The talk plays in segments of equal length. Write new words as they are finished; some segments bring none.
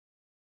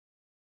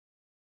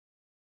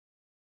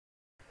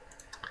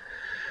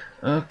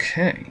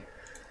Okay,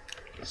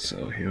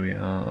 so here we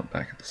are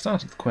back at the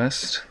start of the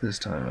quest. This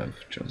time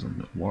I've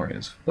chosen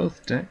warriors for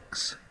both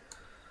decks.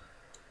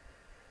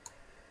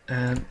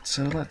 And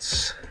so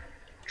let's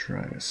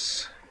try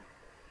this.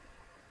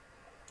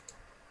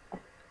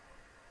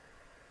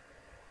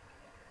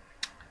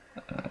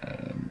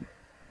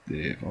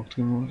 The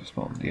Octagon will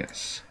respond,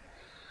 yes.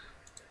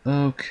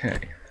 Okay.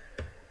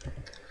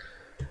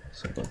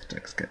 So both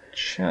decks get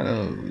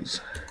shadows.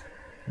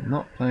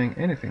 Not playing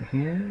anything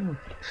here.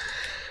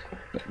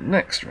 But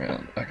next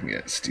round I can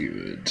get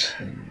Steward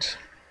and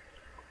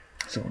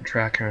so on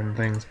Tracker and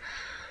things.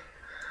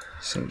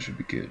 So it should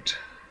be good.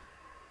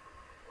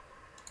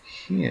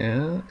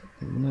 Here,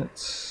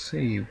 let's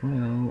see,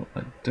 well,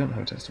 I don't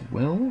have a test of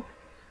will.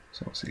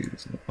 So obviously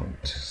there's no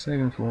point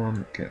saving for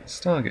one, get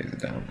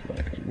Stargazer down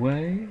right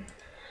away.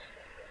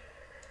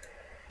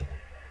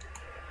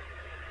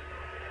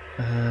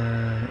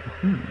 I'll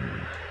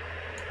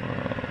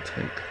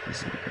take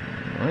this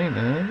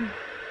minor.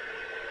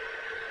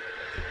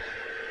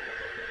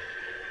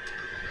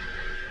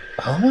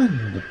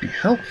 Warden would be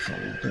helpful,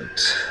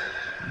 but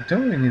I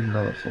don't really need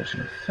another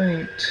Fortune of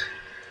Fate.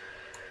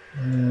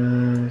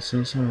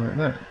 So something like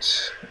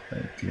that,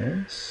 I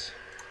guess.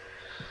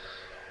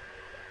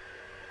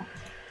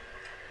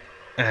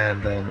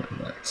 And then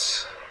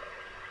let's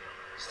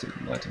stick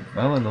Light of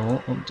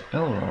Valinor onto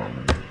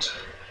Elrond.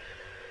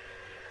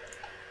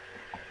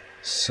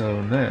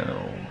 So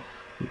now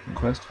we can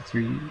quest for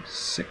 3,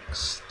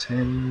 6,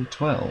 10,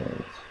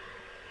 12.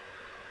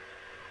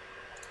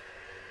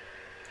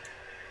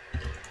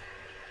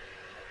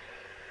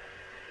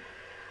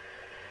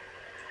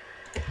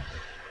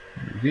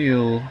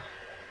 Reveal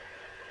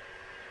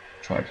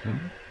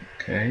Tribesman,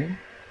 okay.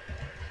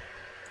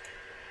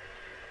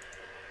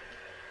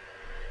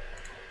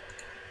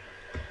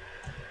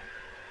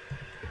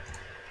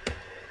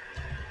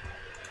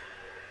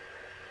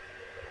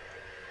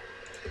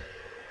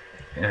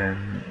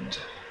 And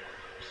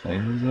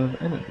Flames of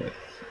Enidwith.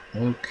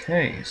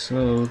 Okay,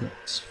 so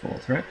that's 4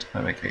 threat.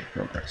 I make 8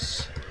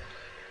 progress.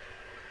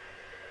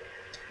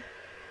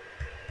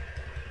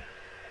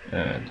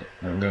 And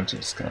I'm going to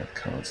discard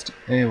cards to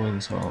Eowyn,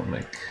 so I'll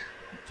make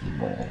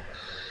more.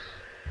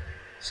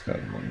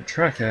 Discard one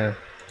Tracker.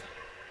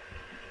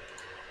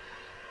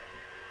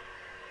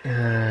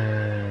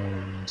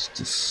 And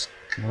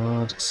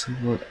discard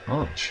Silvered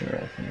Archer,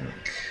 I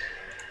think.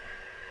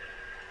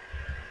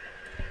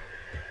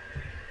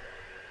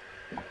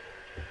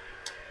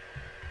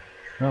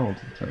 Travel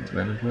to the Plains of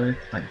Enidwith.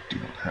 I do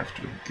not have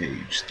to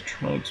engage the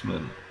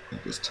tribesmen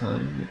at this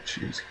time, which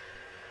is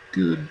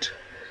good.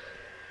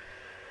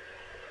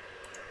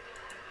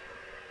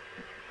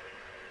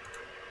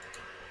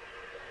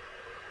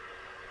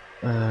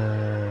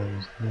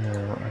 And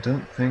now I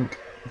don't think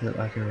that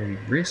I can really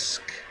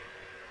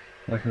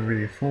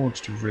afford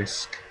to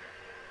risk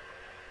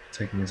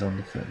taking his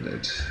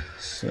undefended.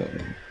 So,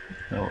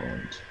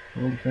 Elrond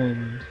will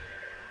defend.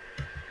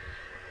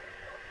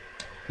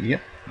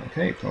 Yep,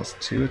 okay, plus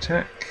 2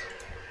 attack.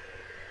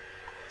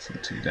 So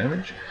 2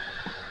 damage.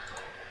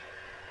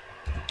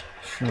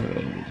 Frodo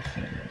will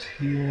defend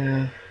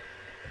here.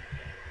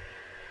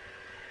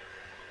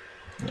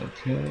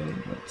 Okay,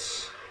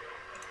 let's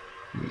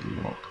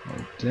lock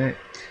my deck.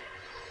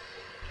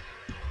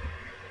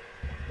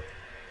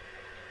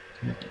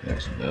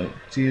 Actually, no,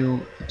 deal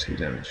the 2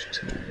 damage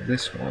to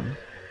this one.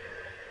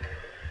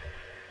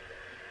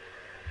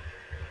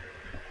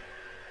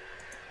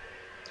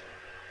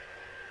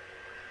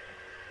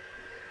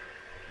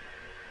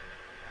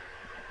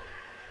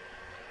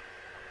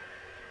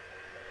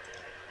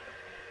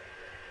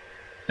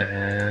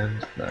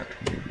 And that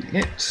will be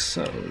it.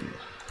 So,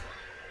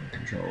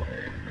 control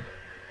aim.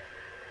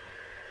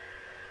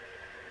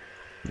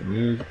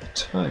 Remove a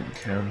time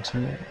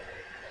counter.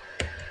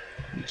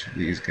 Each of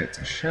these gets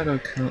a shadow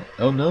card.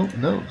 Oh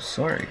no,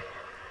 sorry.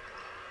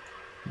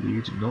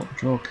 We do not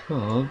draw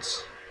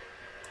cards.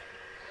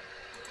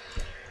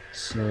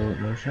 So,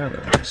 no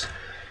shadows.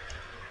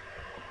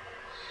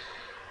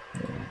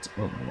 Let's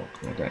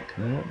unlock my deck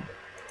now.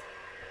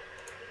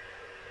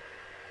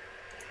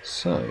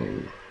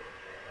 So,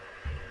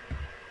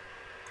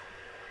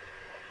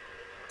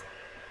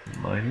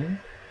 mining.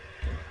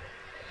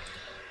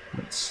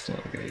 Let's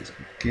stargaze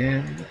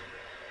again.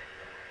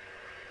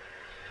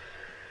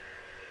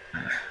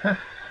 Aha!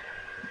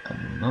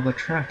 Another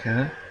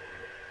tracker.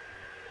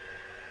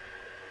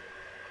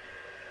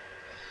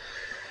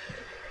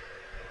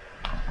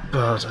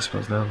 But I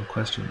suppose now the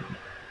question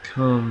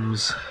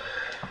comes,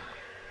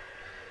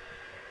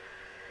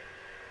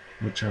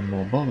 which I'm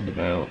more bothered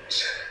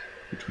about,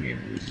 between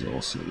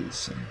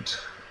resources and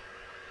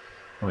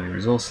how many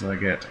resources I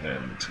get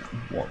and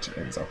what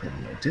ends up in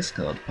my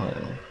discard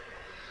pile.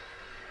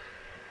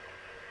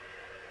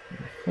 In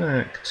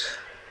fact,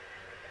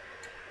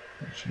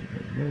 actually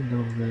I'm going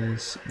on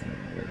this,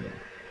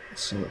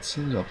 so let's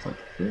set it up like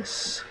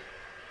this,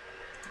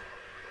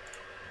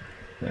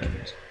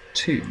 and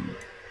 2.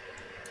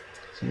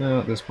 So now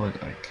at this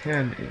point I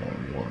can, if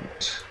I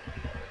want,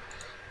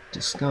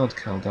 discard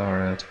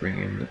Caldara to bring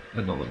in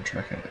the Dunland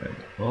Trap and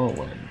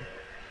Warden.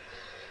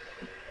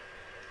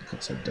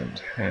 Because I don't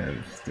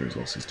have the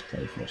resources to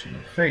play Fortune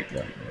and Fate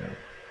right now.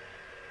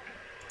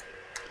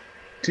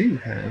 Do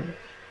have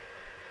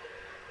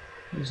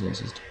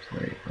resources to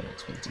play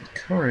Unexpected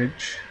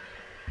Courage,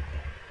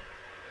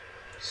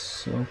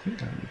 so I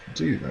think I can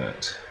do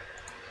that.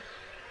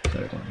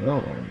 Play it on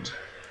Elrond.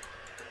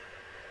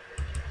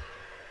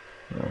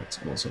 Let's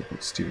also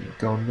put Stephen of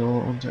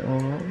Gondor onto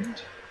Elrond.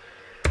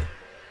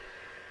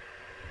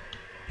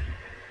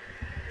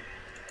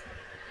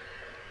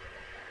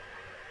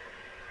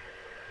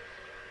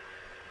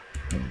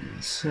 Under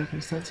these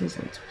circumstances,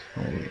 let's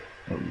play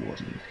a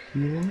Warden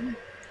here.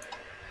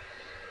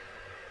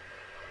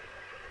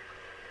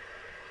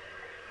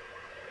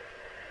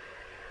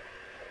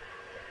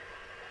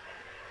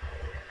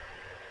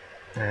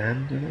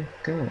 And a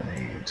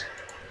guide.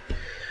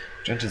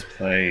 Gentles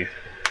play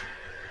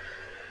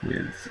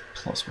with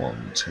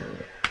 +1 to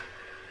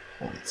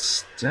all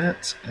its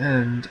stats,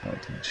 and I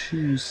can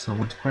choose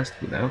someone to quest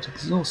without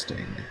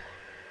exhausting.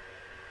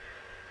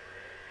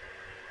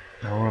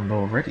 Arnor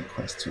already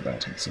quests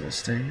without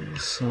exhausting,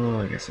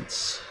 so I guess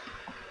it's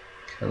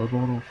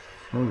Celeborn or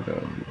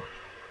Frodo.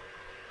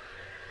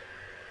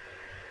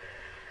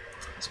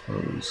 I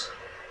suppose.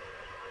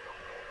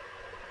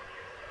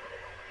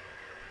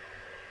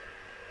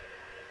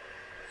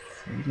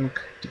 Frodo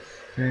could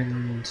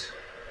defend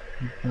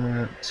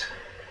that.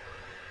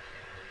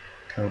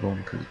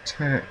 Celeborn could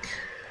attack,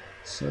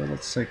 so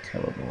let's say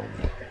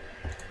Celeborn.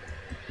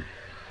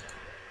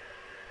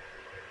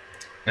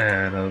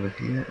 And over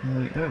here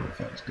I am in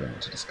fact going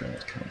to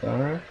discard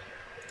Caldara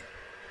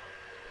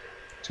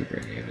to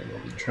bring in a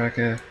Dunland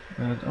Tracker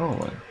and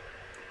Arwen.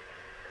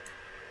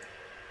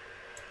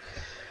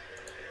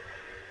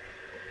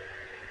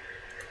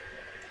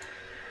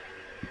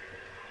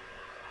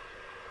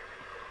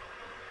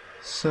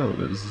 So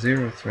there's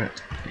 0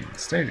 threat in the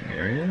staging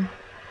area.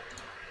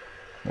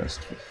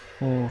 First for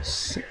 4,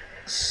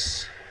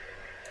 6,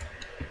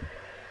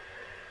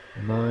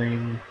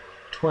 9,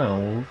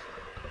 12.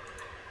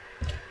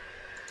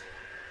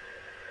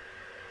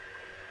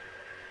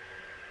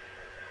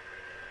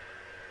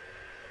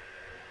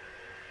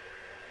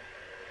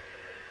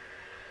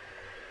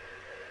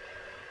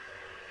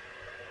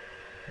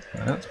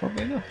 That's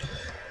probably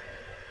enough.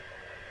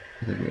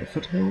 There we go,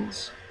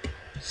 foothills,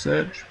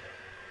 surge.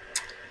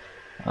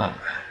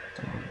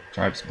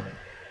 Tribesman.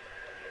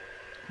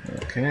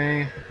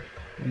 Okay,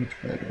 each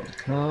player draws a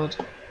card.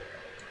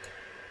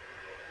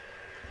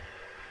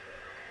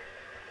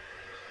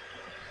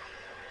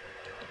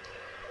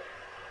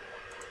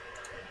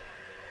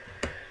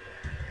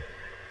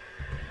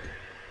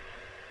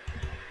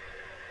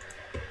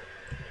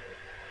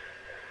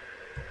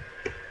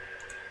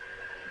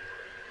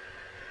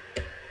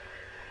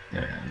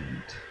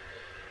 And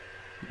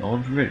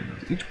on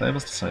provisions. Each player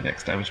must assign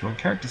X damage among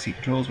characters he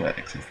controls, where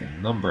X is the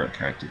number of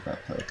characters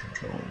that player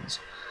controls.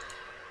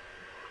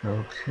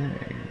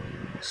 Okay,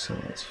 so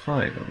that's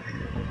 5 over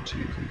here. 1,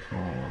 2, 3,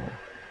 4,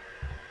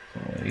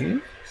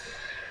 5.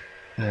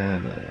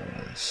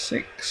 And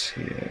 6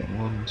 here.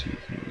 1, 2,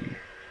 3,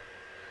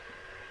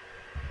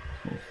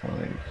 4,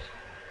 5,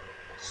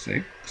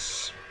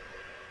 6.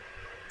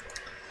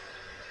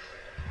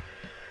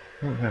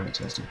 I don't have a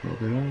tested pool,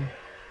 do I?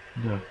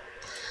 No.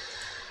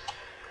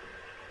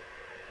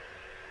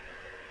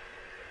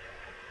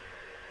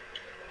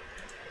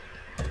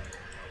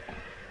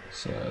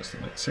 So that's the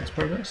next 6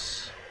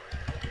 progress.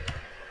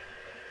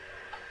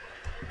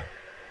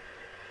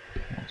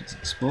 That is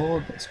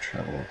explored. Let's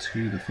travel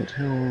to the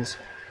foothills.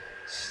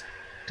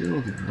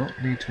 Still did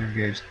not need to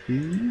engage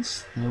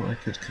these, though I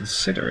could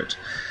consider it.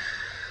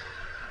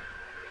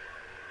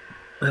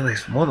 At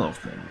least one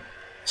of them.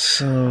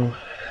 So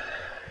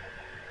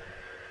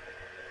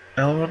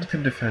Elrond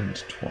can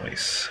defend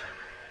twice.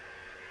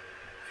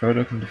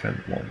 Frodo can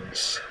defend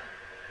once.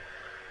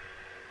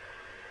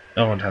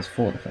 Elrond has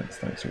 4 defense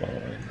thanks to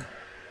Warden.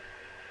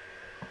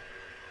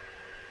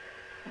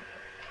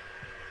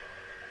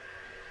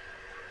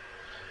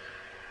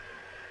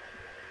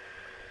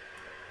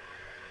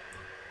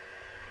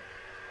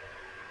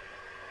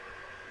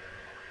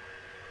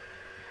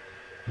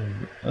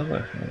 On the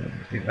other hand,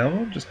 if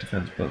Elrond just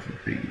defends both of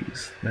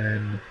these,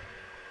 then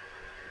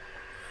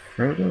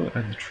Frodo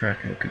and the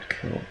Tracker could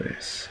kill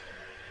this.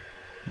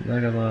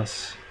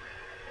 Legolas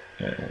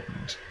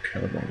and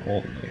Celeborn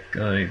or the Night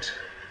Guide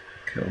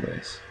kill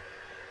this.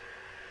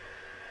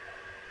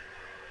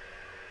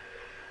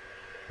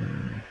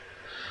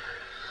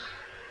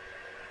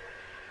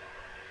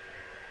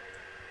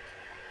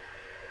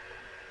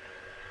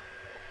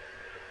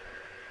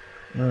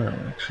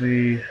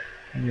 Actually,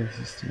 yes,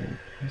 it's still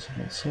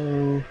possible.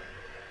 So,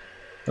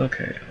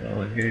 okay,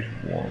 I'll engage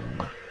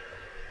 1.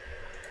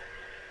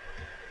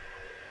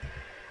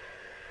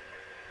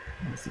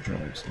 That's the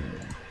drives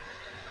now.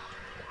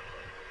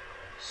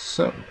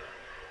 So,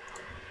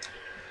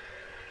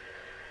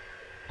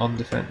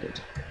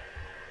 undefended.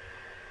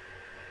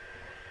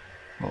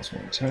 Lost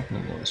 1 attack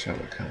and another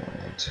shadow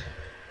card.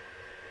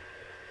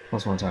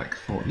 Plus 1 attack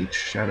for each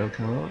shadow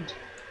card.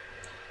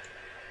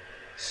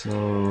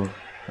 So,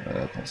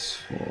 plus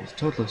 4.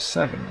 Total of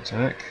 7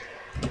 attack.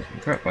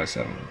 Crap by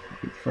 7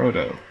 with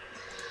Frodo.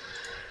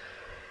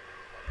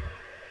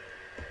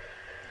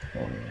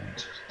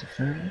 And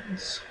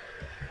defense.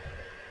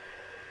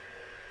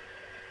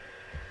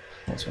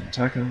 Plus 1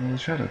 attack and another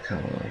shadow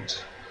card.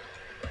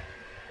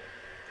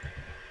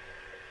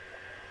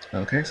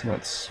 Okay, so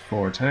that's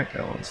 4 attack.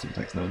 That one still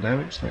takes no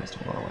damage thanks to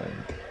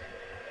Warden.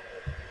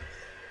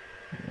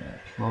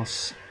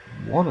 Plus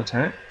 1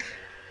 attack.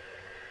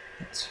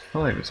 That's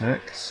 5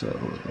 attack,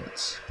 so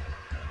let's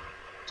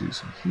do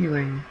some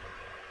healing.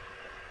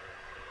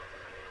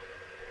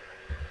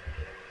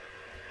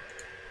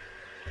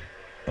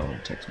 Oh,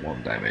 it takes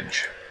 1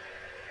 damage.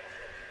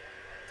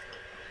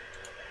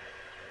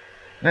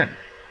 Then,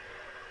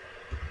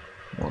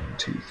 1,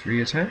 2,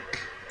 3 attack.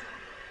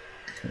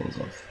 Kills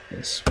off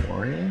this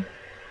warrior.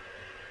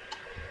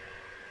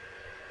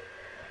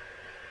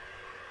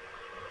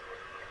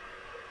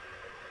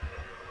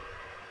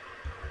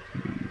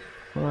 Three,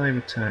 5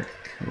 attack.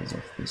 Kills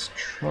off this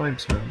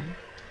tribesman.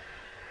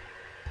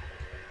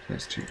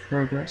 Plus 2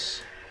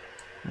 progress.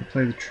 I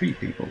play the tree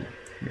people,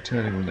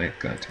 returning the native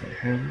guide to my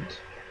hand.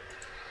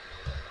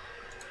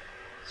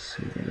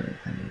 See if there's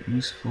anything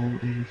useful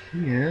in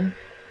here.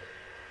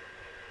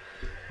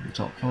 The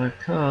top 5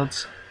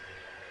 cards.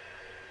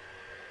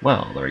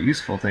 Well, there are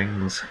useful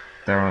things.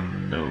 There are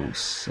no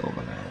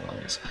Sylvan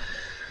allies.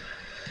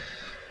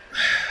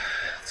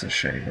 It's a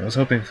shame. I was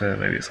hoping for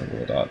maybe some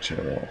Lord Archer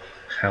or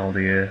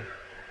Haldir,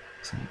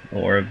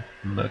 or a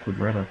Mirkwood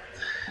Runner.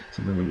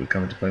 Something that would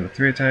come into play with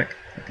 3 attack.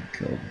 I can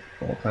kill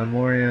All Clan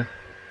Warrior.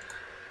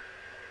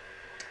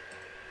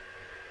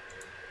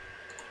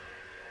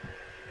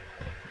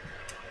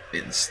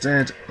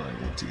 Instead, I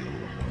will deal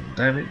 1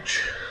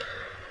 damage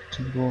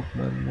to the All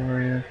Clan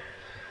Warrior.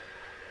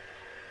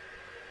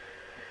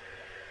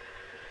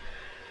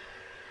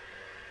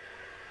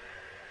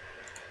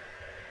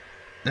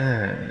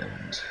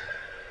 And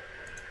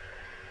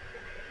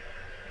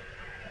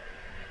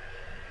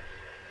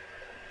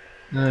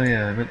oh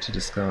yeah, I meant to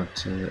discard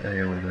to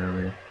Eowyn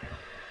earlier.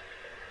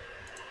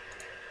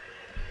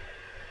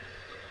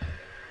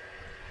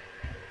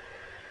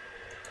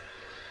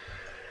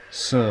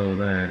 So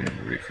then in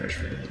the refresh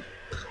for of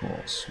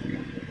course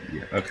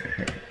yeah, okay,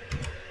 here.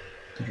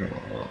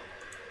 Draw.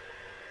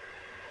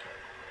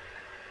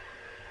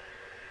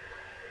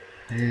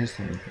 Is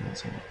there anything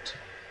else I want to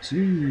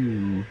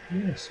do?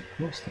 Yes, of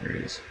course there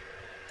is.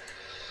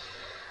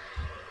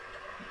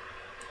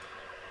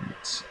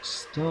 It's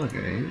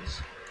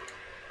Stargaze.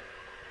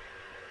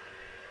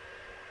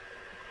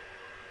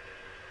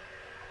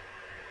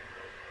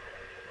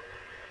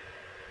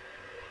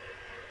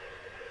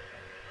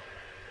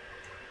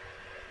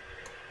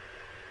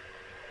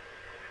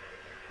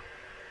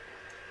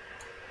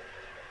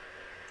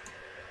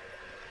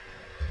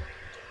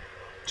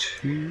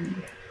 Two.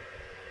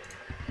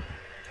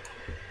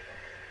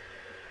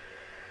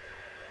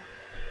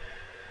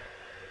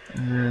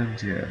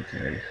 And yeah,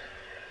 okay.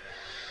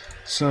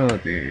 So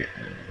at the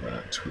end of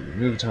that, we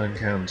remove a time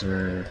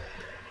counter,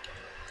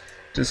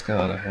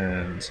 discard a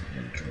hand,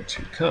 and draw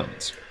 2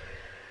 cards.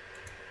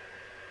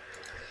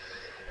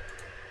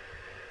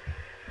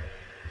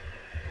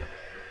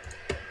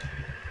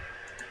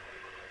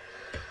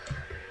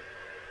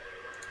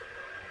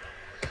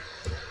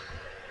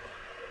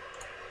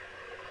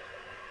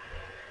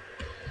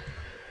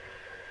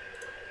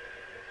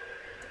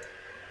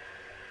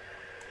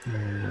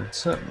 And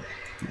so,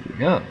 here we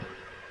go.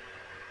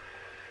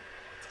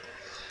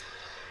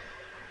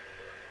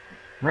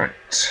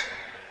 Right.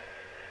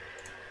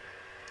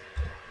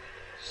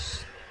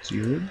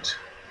 Steward.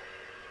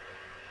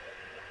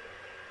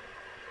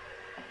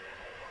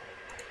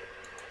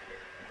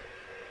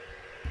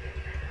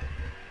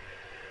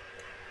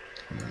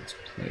 Let's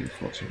play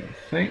Fortune and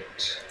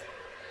Fate.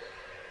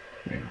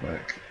 Bring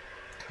back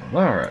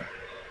Kalara.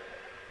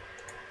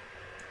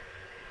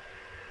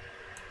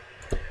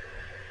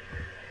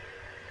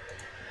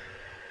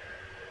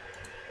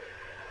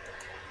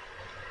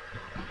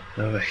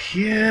 Over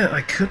here,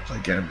 I could play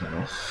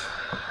Gandalf.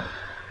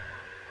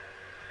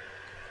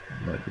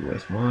 Might be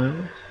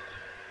worthwhile.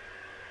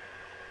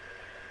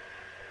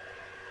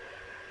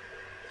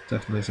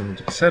 Definitely something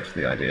to be said for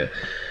the idea.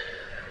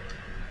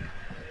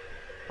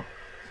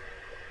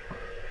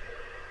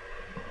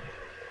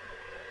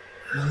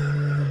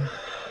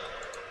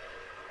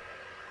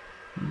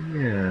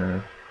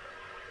 Yeah.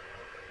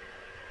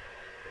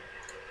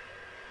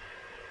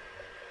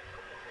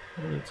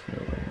 Let's go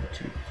 1,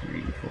 2,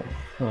 3, 4,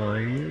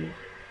 5.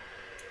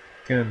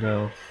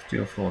 Gandalf,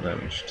 deal 4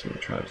 damage to the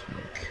tribesman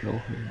and kill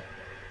him.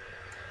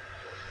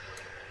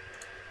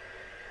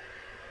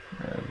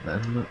 And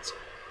then let's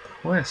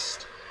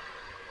quest.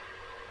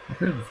 I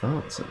could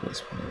advance at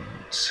this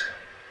point.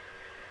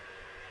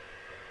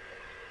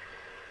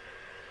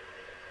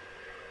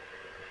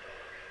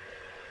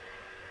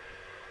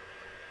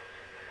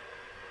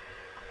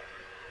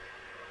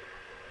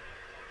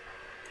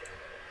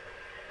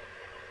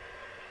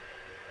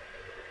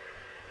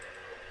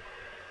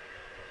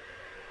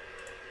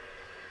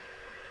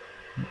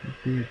 That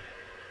would be a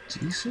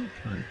decent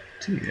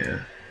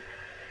idea.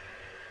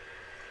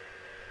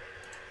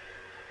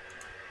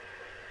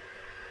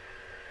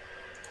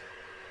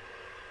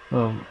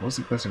 What's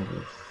the question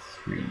for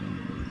 3,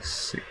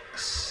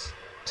 6,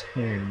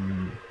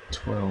 10,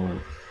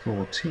 12,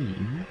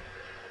 14?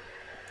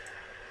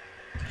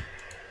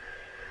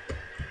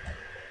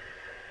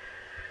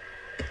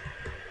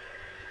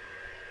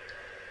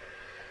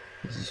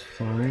 This is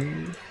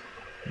 5.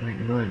 Make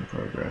 9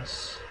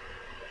 progress.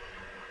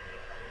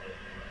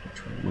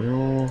 Which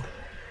will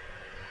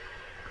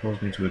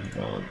cause me to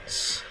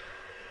advance.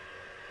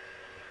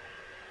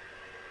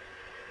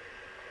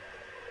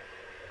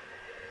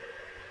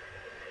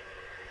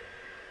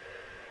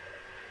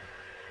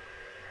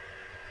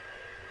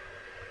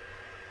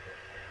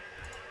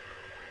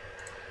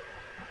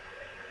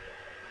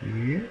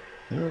 Yeah,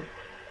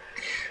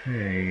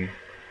 okay.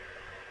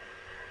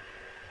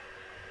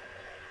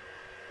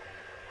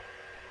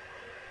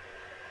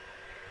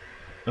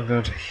 I'm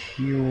going to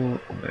heal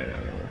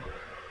now.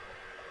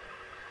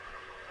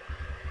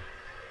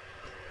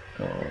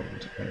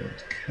 And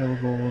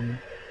Kelborn.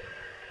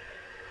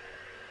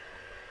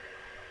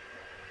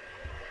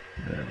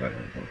 And I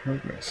have no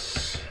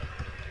progress.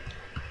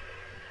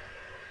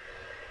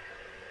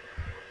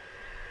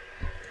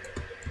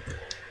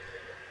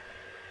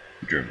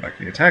 Driven back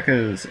the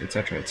attackers,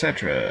 etc.,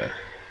 etc.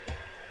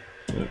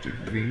 What to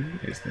convene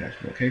is the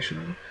actual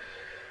location.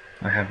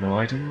 I have no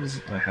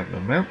items, I have no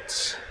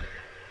mounts.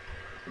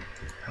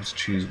 I have to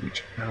choose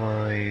which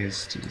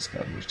allies to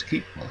discard and which to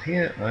keep. While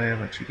here, I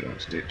am actually going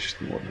to ditch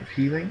the Warden of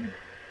Healing.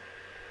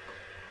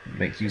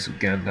 Make use of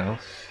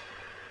Gandalf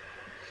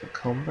for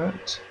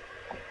combat.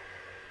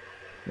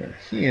 Well,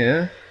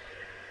 here,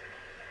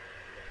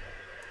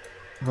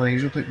 my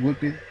usual pick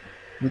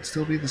would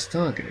still be the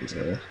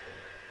Stargazer.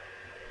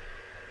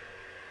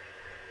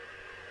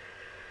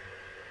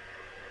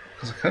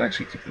 Because I could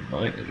actually keep the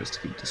Miner just to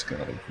keep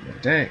discarding from my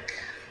deck.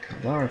 For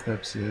Kandara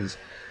purposes,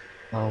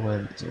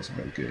 Arwen is also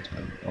very good,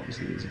 and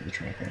obviously using the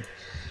tracker.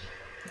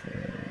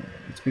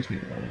 It's between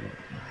them.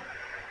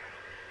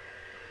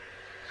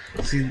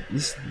 See,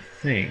 this is the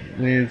thing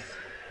with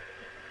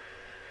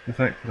the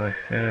fact that I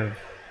have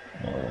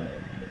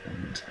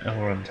and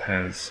Elrond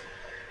has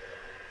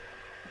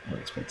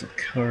unexpected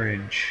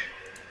courage.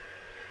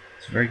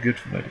 It's very good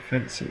for my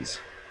defences.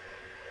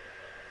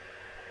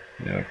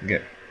 You know, I can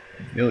get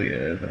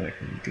Vilya, then I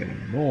can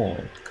get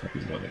more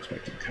copies of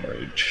unexpected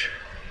courage.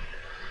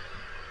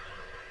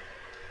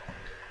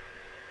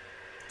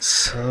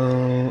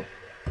 So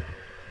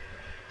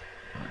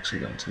I'm actually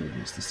going to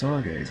use the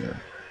Stargazer.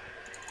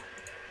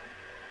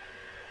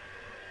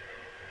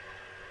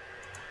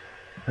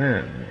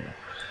 And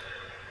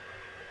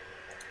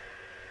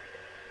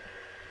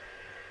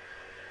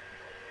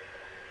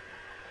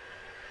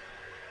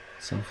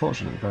it's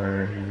unfortunate that I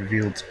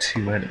revealed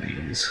 2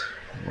 enemies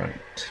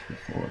right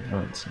before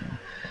advancing.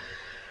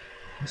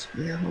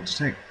 Possibly I want to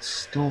take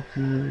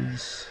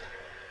Stalkers.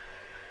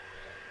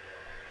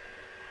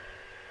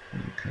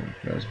 Kind of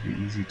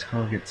relatively easy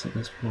targets at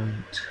this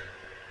point.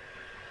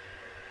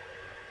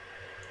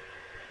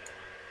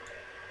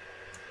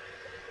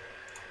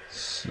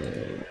 So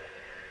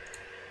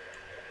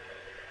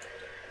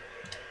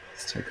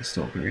let's take a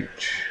Stalker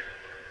each.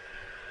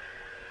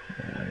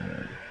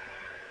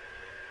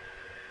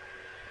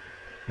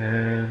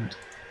 And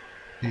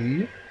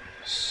yep,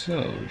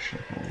 so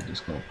shuffle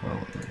discard pile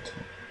onto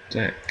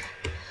deck.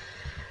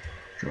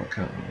 Draw a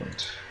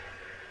card.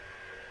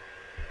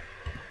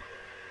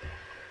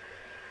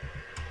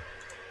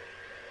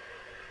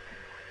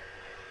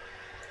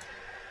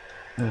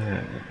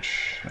 And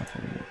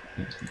shuffle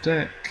into the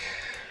deck.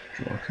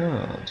 Draw a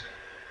card.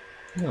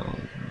 Well,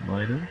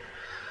 minor.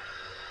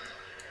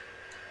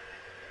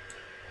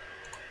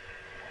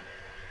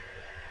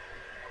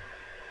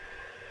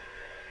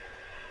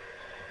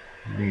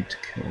 Need to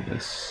kill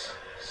this,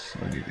 so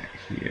I need it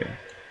here.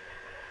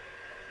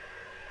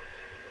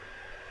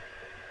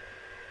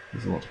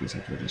 There's a lot to be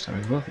said for just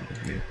having both of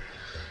them here.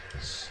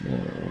 So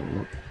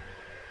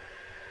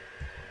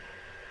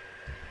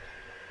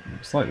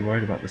I'm slightly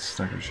worried about this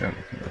stack of shadow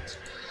cards.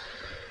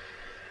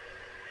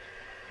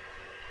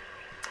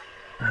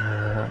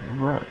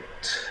 Right.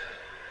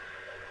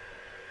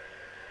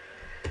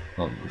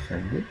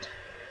 Undefended.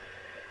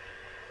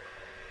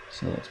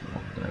 So that's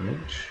 1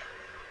 damage.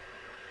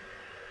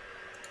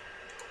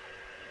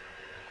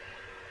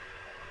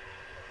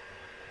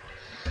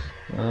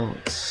 Well,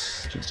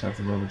 let's just have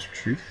the moment of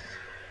truth.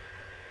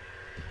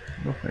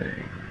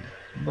 Nothing,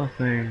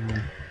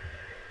 nothing,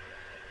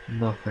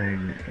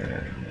 nothing,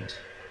 and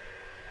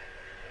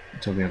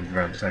until the end of the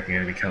round, attacking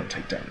enemy can't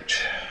take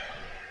damage.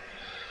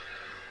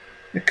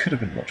 It could have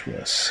been much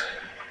worse.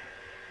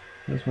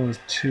 This one is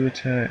 2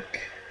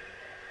 attack.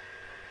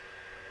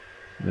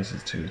 This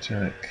is 2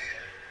 attack.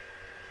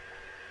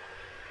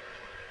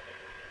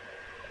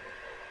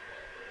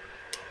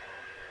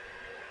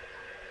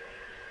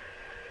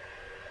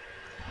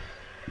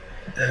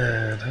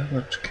 And how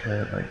much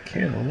can I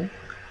kill?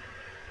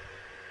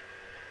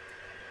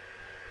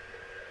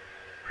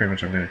 pretty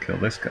much I'm going to kill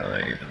this guy,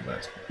 and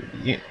that's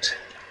really it.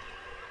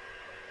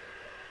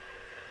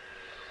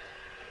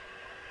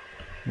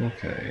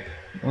 Okay,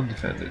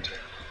 undefended.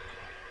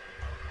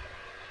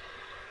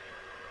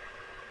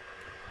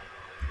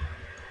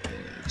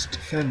 It's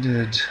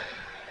defended.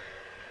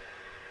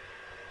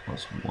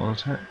 Plus 1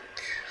 attack,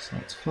 so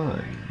that's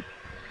fine.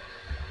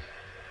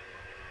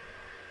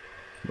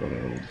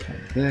 Frodo will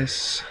defend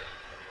this.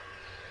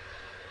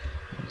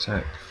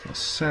 Attack for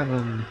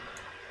 7.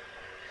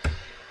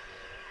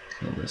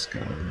 Kill this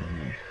guy.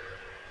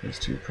 Phase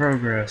 2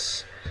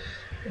 progress.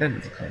 End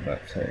of the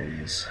combat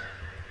phase.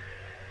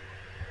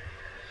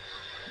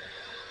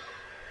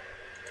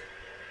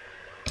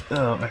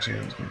 Oh, actually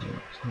I was going to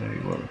play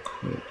well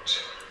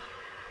equipped.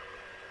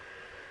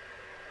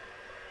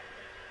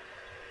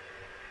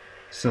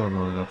 Still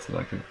not enough that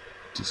I could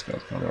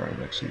discard colour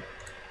and actually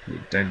put a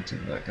dent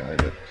in that guy,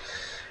 but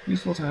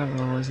useful to have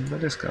allies in my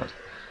discard.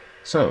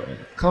 So, in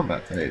the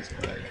combat phase,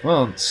 I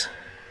advance.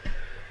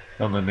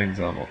 Unlandings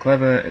are more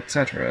clever,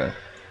 etc.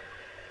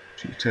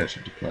 Chief Church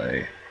into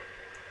play.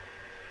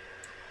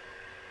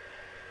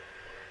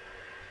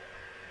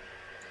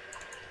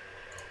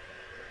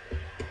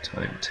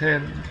 Time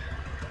 10.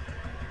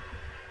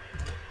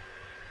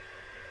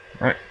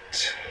 Right.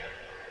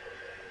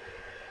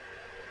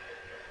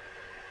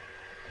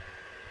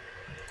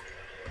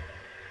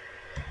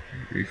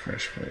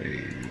 Refresh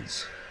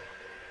phase.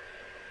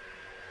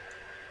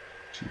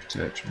 Chief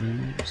Church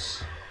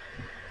moves.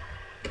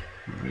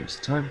 Removes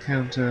the time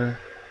counter.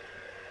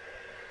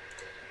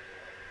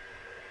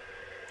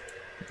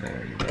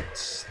 There,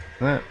 that's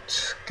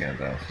that.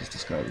 Gandalf is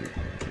discarded at the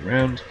end of the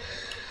round.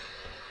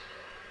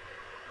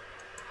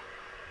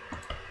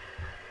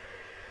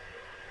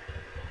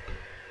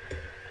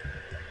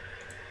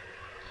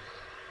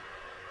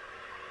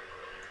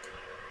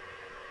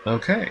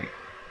 Okay.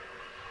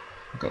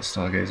 I've got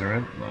Stargazer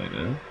and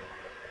Lino.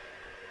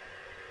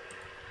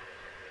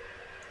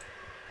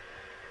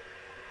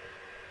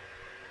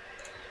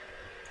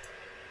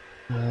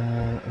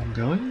 I'm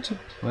going to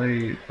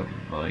play the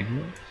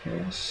Miner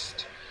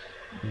first,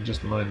 and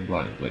just mine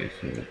blindly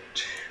for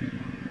 2.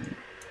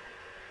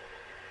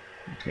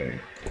 Okay.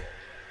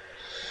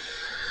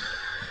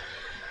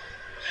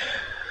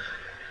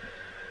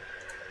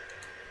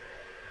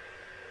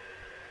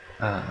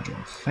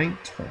 Draw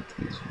Feint,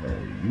 that is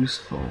very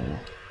useful.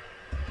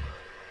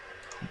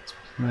 Let's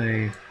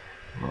play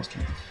Master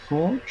of the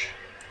Forge.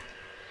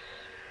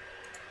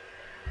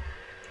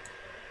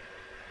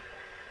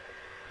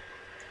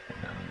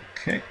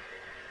 Okay.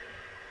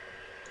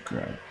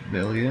 Grab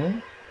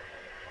Vilya.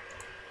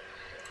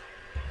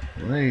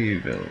 Play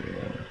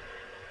Vilya.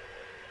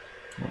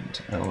 On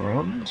to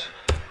Elrond.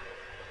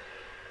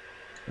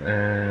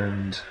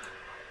 And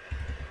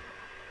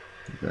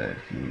then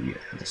he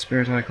has a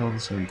spirit icon,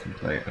 so he can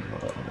play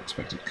another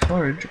Unexpected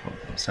Courage on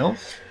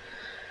himself.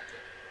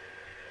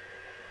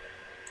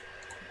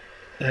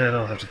 And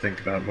I'll have to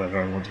think about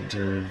whether I want him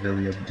to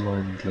Vilya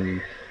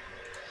blindly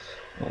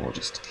or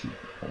just keep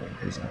all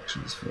his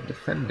actions for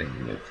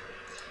defending with.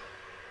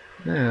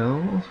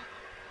 Now,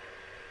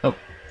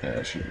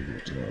 should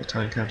we do another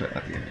time counter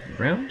at the end of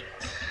the round?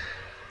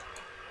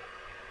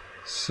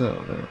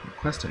 So then I'm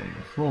requesting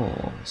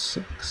 4,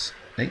 6,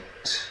 8,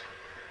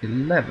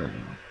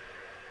 11.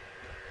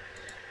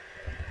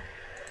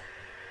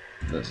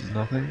 This is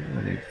nothing.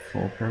 I need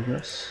 4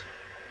 progress.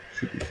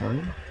 Should be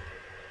fine.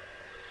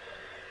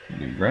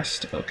 New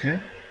rest,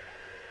 okay.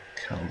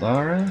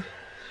 Caldara,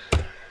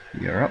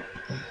 you're up.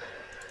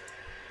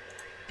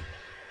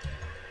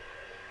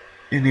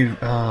 They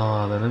limit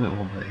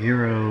 1 per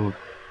hero.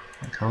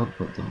 I can't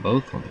put them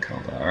both on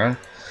Caldara.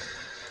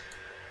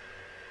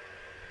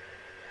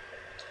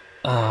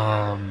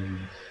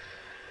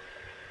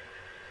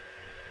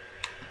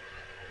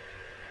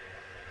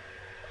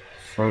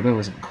 Frodo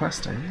isn't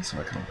questing, so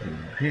I can't put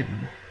him on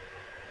him.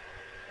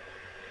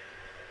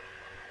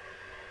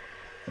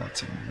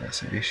 That's a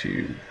massive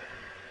issue.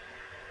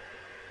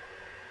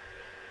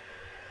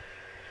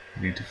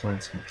 I need to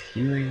find some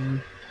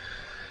healing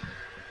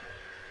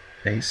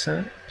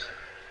ASAP.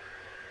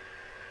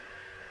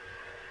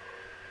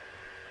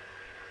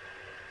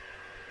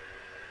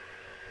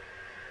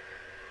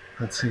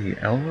 Let's see,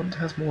 Elrond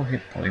has more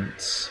hit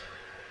points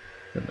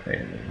than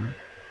Eowyn.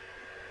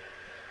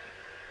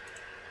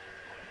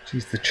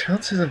 Geez, the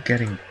chances of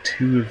getting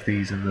 2 of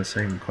these in the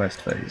same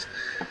quest phase.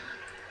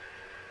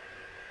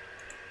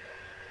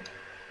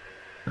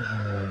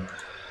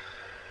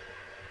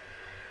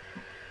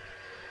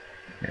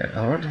 Yeah,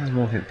 Elrond has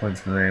more hit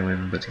points than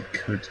Eowyn, but he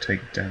could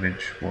take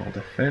damage while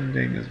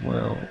defending as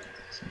well.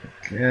 So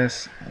I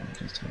guess I'll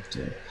just have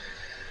to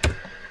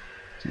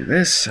do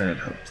this and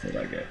hope that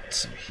I get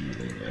some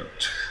healing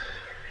out.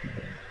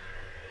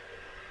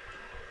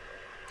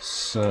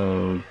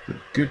 So the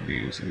good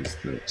news is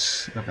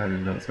that I've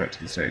added no threat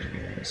to the staging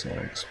area, so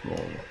I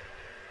explore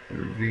the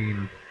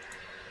ravine.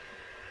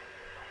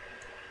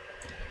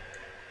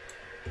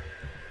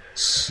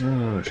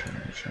 So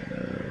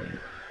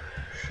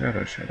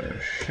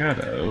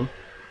shadow.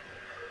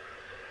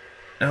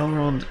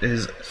 Elrond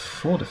is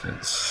 4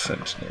 defense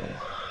sentinel.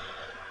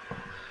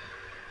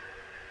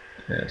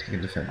 And he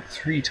can defend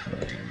 3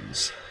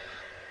 times.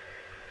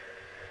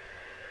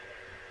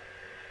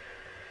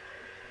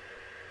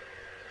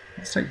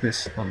 Let's take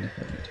this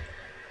undefended.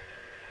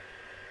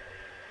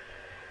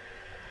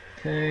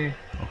 Okay,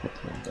 I'll put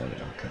the one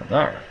damage on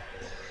Kaldara.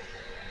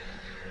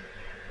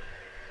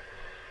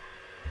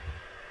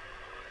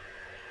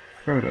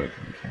 Frodo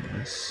can defend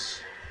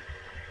this.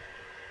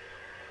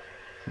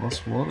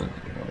 Plus Warden,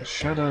 another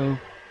shadow.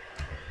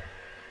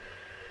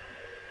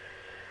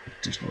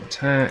 Additional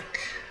attack.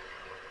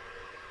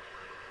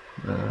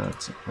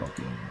 That's a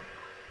problem.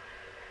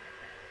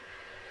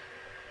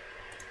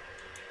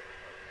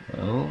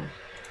 Well,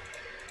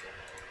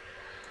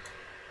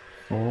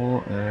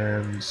 4,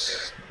 and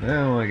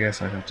now I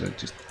guess I have to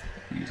just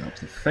use up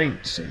the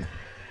feint to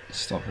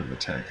stop him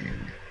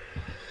attacking.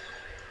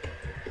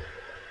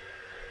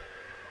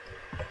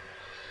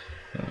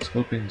 I was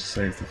hoping to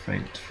save the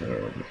feint for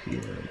over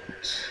here,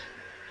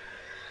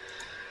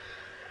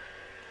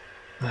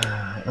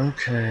 but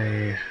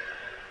okay.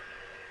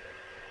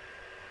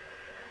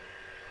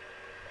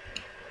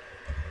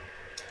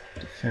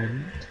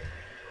 Defend.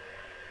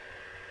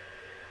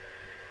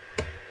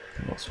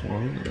 Lost 1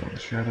 on the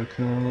shadow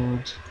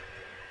card.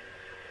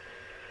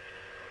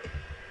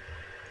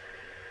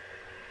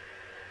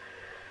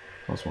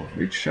 Plus 1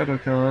 for each shadow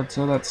card,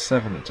 so that's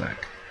 7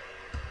 attack.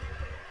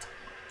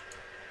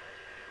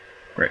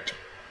 Great.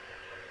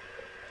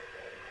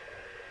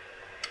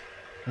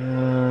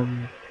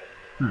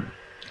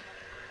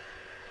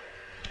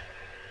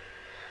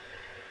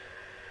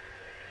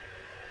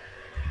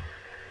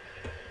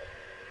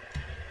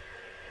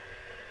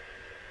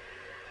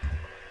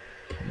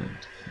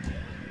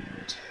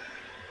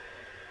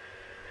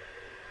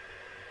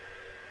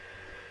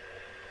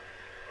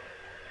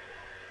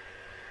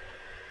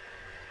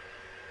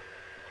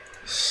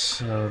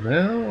 So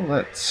now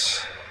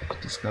let's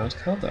discard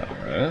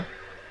Kaldara.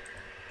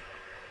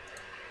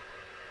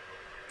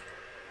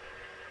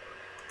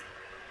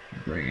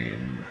 Bring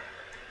in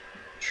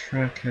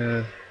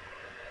Tracker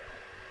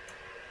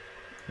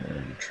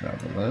and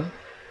Traveler.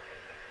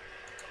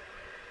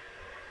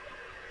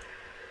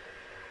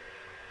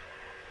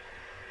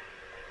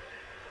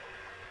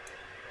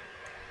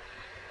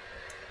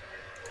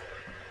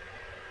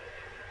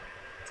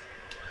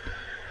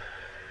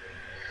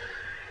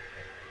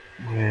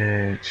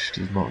 Which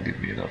does not give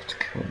me enough to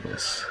kill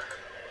this.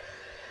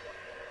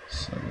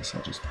 So I guess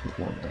I'll just put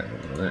 1 down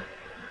on it.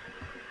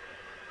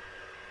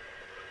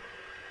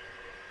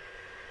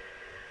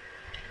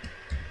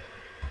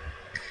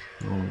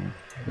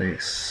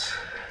 This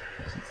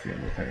is the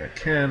only thing I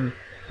can.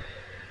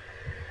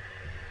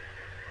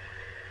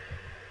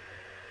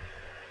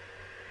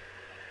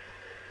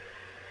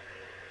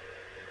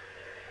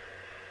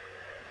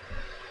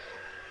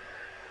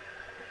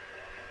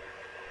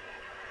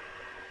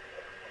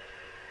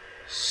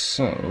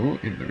 So,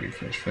 in the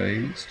refresh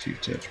phase,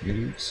 Chief Judge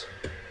moves.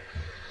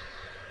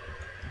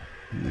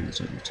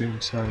 Moves over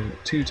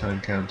 2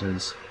 time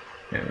counters.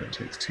 Aaron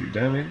takes 2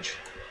 damage.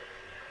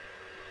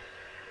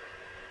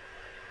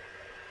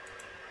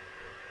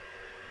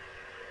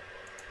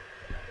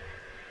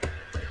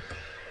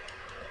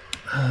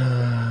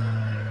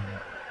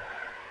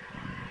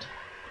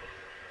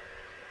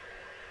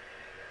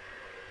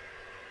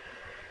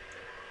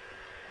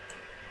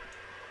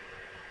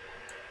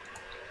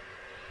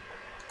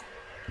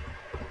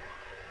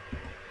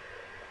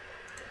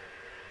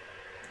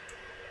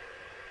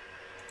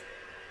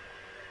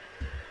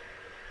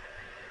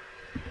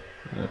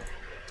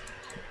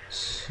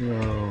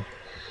 So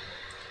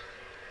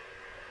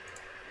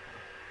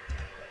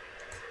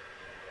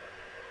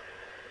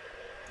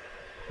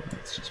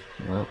let's just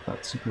pull out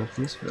that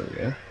superfluous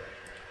failure.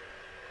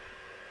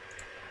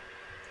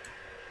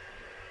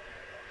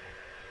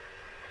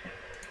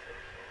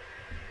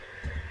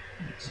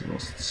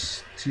 Exhaust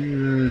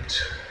Steward.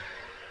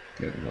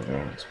 Get another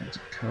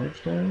unexpected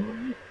courage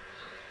down.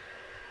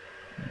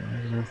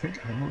 And I think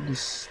Arnor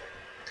is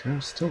kind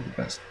of still the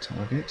best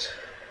target.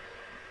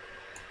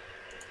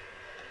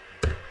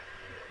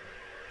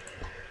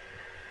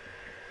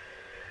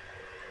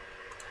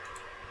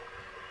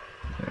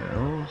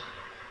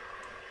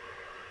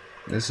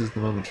 This is the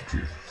moment of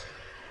truth.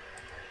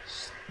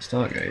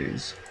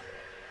 Stargaze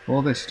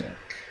for this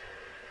deck.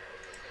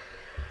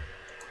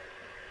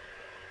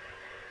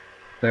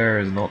 There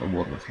is not a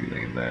Warden of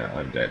Healing in there.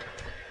 I'm dead.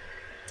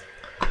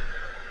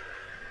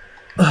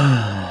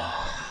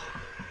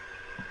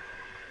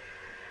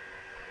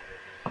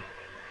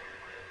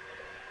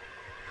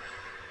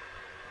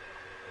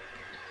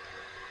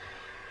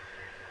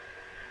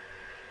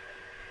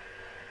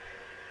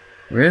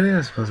 Really?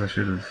 I suppose I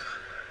should have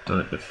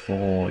done it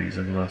before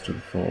using Master of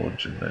the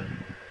Forge, and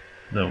then...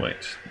 No,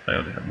 wait. I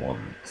only had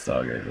 1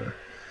 Stargazer.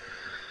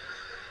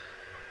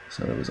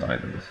 So it was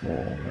either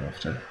before or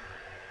after.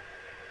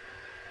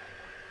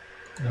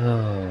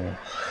 Oh...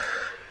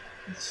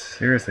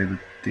 Seriously,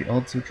 the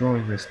odds of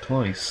drawing this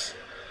twice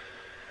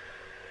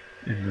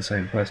in the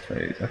same quest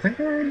phase. I think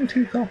there are only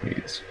 2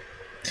 copies.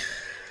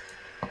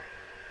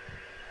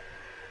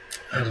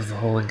 out of the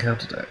whole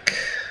encounter deck.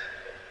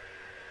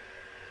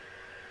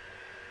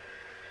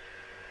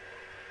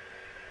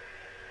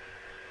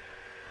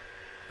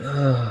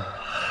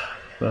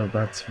 Well,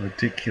 that's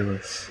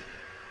ridiculous.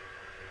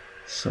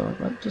 So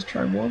I might just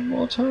try one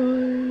more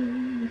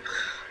time.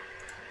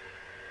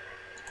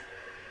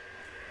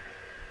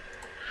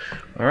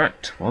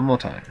 Alright, one more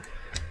time.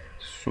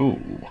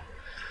 So.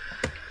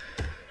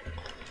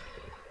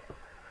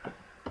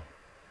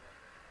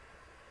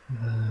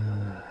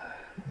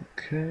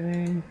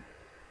 Okay.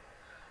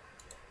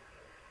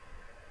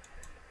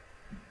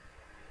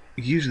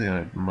 Usually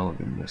I'd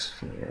mulligan this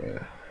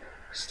for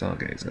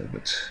Stargazer,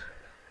 but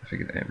I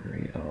figured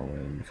Emery,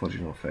 Arwen,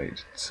 Fortune or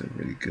Fate, it's a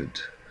really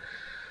good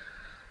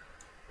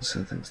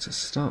set of things to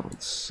start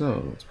with.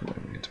 So let's put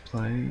Emery into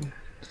play.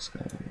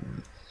 Discard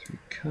 3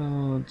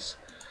 cards.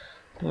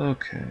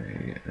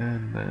 Okay,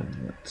 and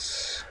then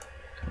let's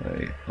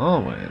play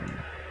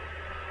Arwen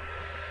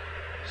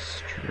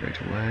straight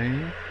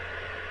away.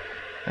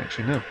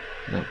 Actually, no,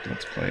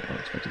 let's play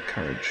Unexpected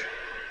Courage.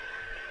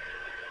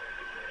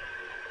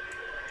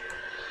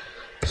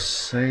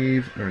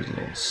 Save a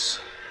resource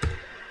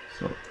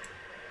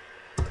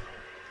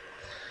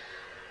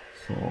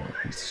for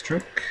haste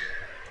stroke.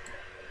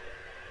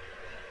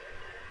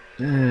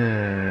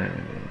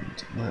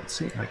 And let's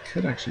see, I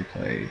could actually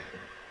play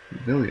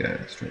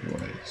Villiers straight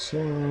away. So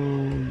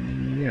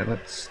yeah,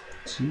 let's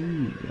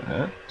do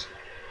that.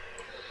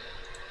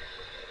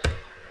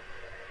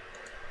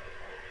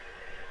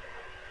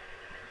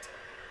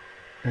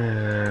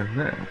 And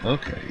then,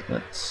 okay,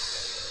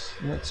 let's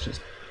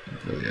just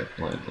Villiers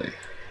blindly.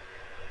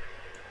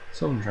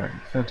 Summon Dragon,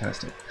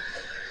 fantastic.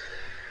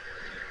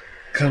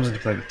 Comes into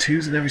play with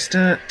 2s in every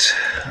stat.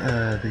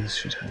 These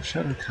should have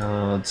shadow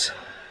cards.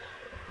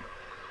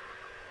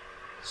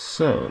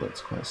 So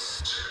let's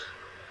quest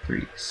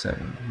 3,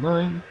 7,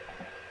 9.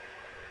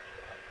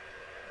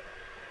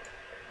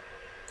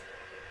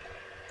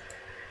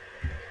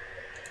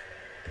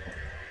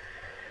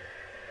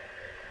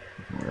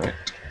 Alright.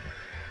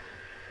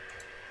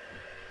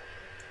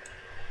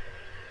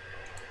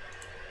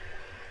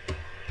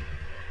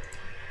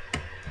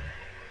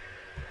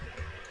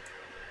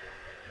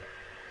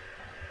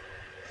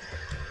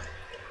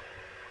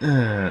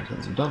 And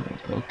that's done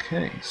it.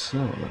 Okay,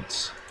 so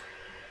let's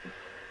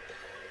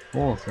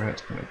 4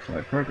 threat and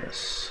apply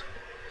progress.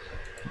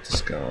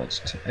 Discard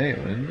to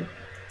Aelin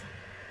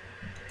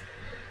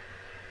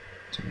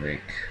to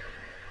make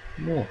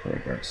more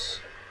progress.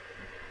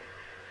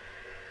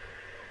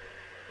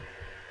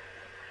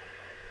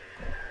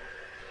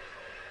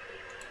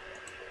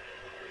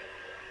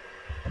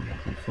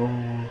 Nothing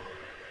 4,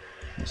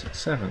 6,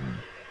 7.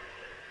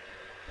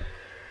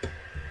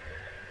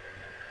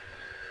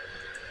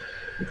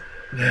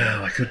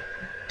 Now I could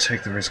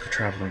take the risk of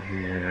travelling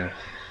here.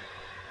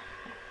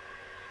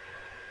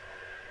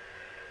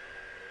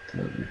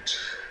 And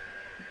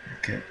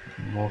get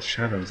more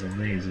shadows than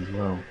these as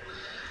well.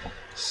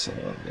 So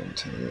I'm going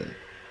to,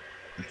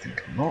 I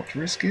think, not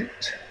risk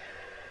it.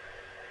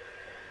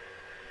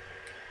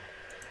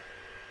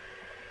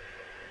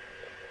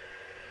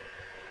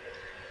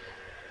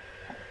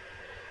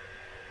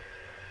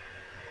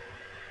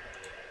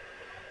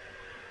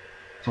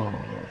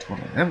 But what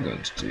I am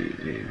going to do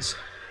is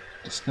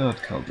discard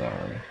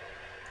Kaldari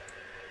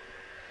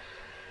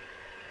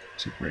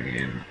to bring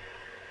in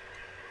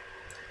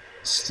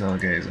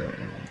Stargazer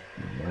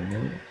and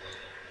Rhino.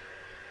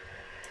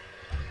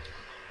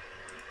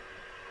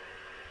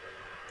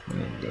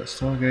 And go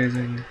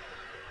stargazing.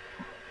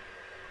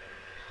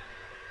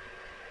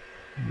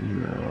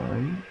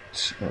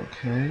 Right,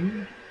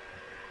 okay.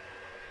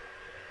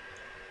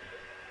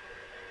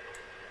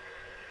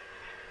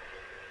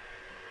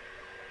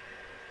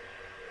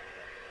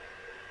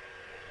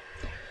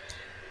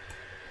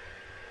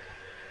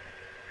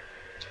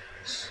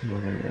 So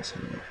I guess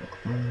I'm gonna fuck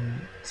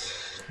that.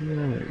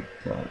 No,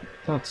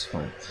 that's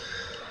fine.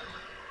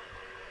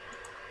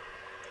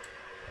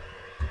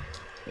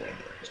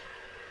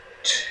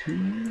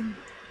 Two.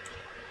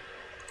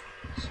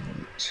 So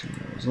 2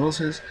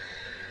 resources.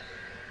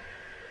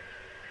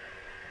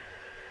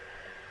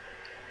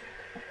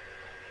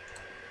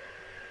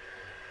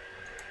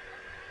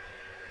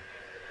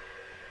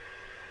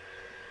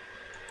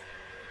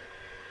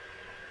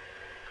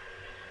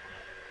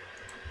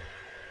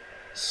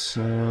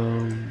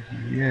 So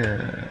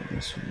yeah,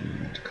 this will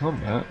move into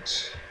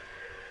combat.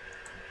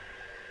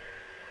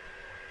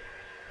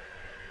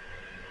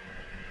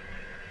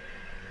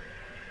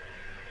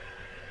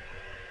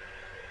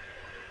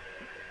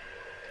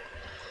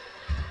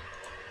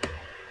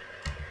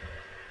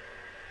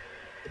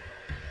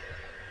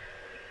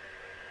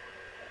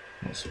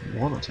 That's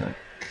 1 attack.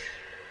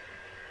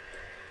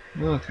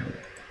 Okay.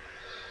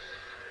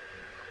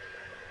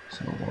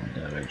 So 1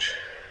 damage.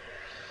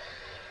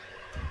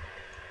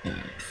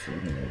 And for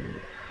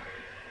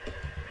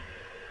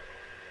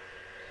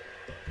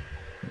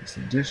makes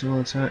an additional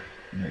attack,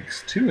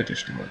 makes 2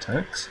 additional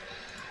attacks.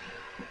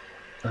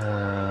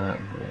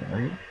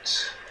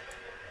 Right.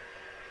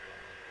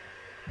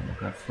 I'll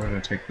have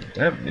Frodo take the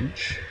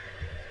damage.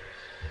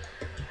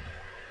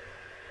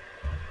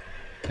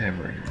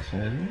 Hammering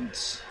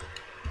defense.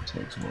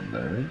 Takes 1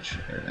 damage.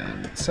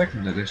 And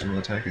second additional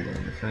attack is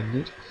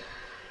undefended.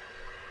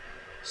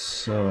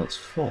 So that's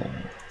 4.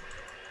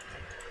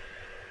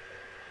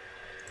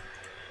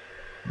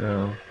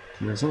 Now,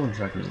 the Dunland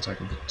Trap is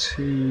attacking for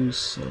 2,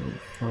 so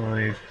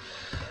 5.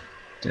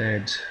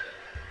 Dead.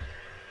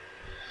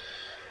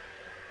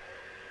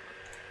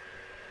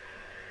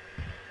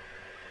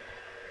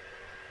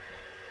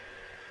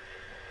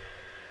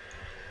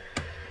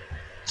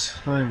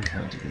 Time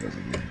counter goes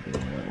again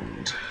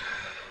around.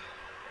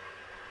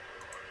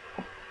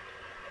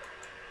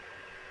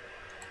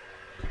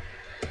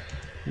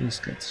 This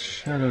gets a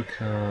shadow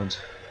card.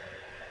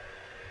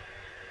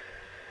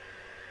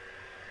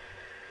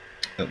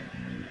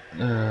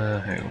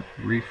 Hang on.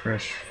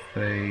 Refresh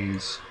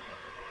phase.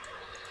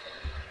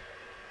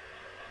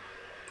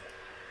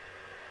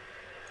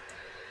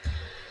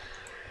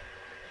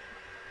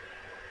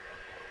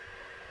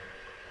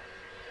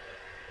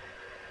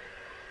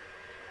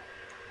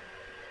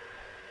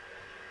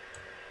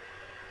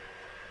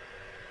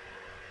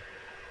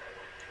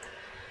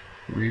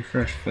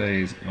 Refresh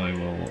phase, I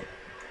will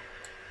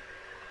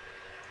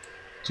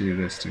do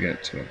this to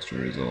get 2 extra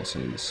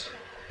resources.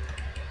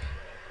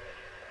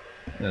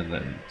 And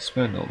then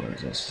spend all the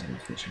resources on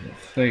Switching of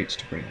Fate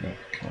to bring back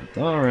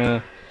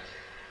Caldara.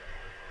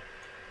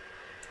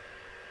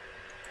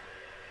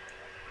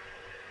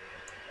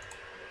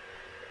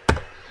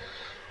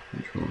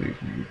 Which will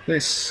leave me with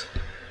this.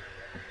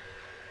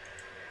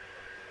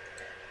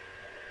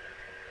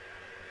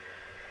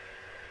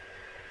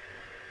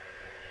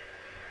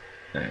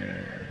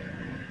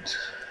 And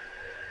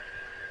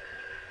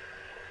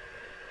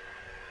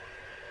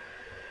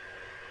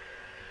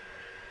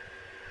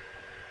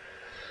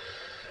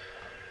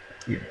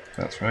yeah,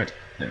 that's right.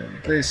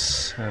 And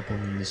this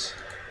happens.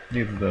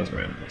 Neither of those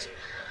are enemies.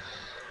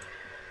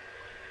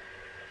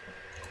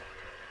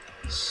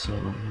 So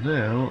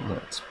now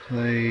let's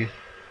play.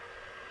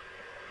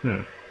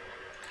 Never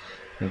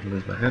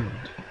lose my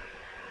hand.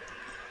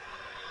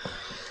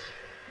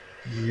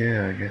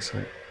 Yeah, I guess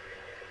I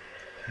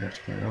have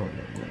to play out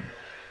that one.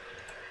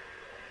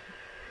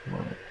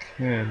 Well, I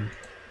can.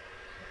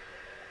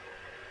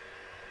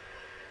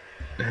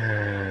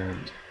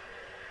 And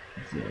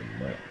the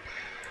map.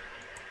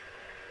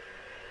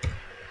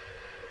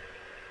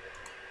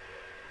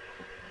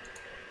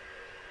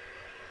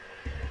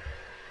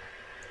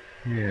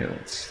 Yeah,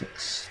 let's stick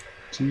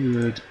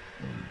Steward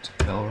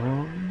and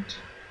Elrond.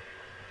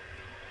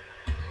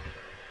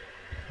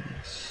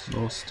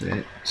 Exhaust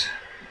it.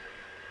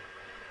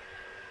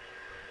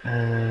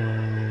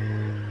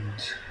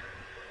 And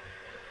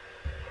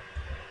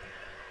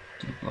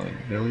Blind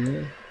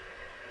Villier.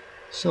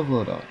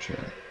 Silverlord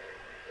Archer.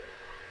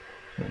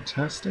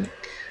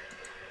 Fantastic.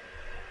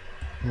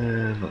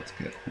 And let's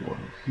get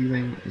Warden of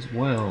Healing as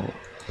well.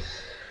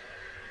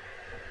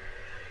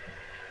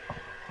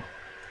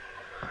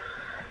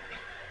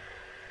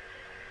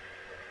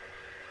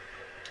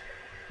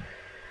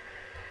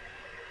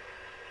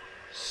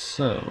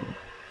 So,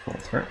 full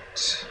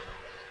threat.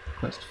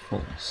 Quest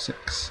full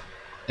 6.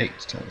 8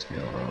 times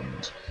the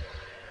around.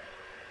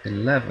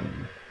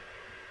 11.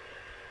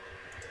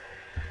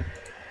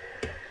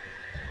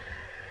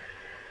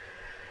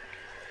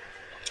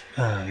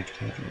 You could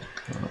have a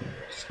card.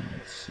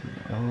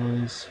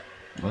 Allies.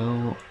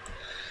 Well.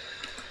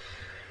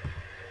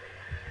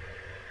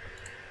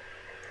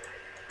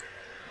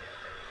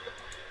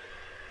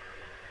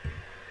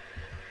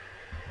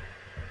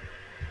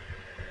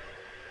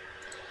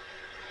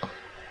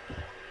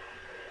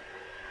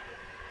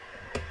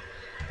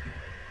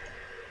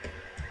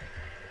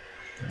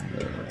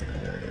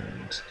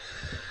 And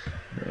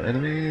no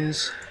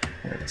enemies.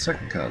 And the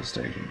second card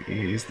staging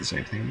is the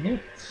same thing again.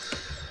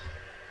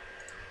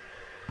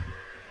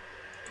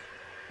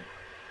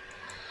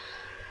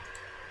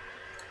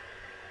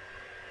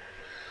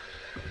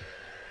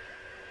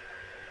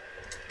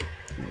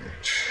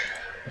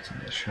 What's in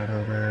the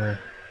shadow there?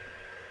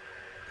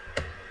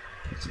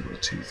 Puts another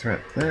 2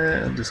 threat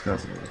there and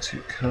discards another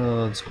 2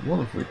 cards,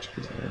 one of which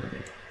is an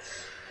enemy.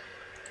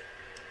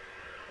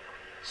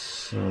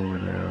 So we're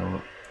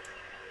now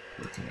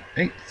looking at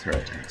 8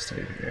 threat in the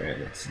staging area.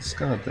 Let's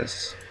discard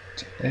this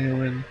to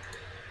Eowyn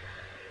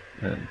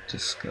and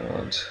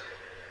discard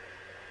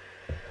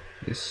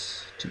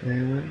this to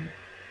Eowyn.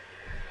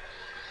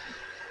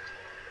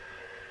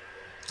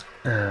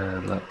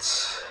 And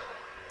let's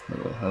a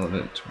little hell of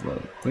it well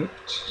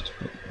equipped to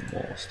put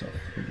more stuff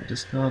in the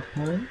discard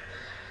pile.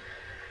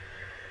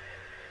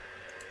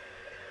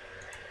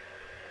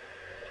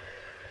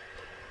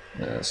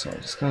 So I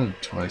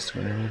discarded twice to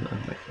Eowyn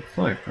and making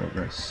 5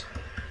 progress.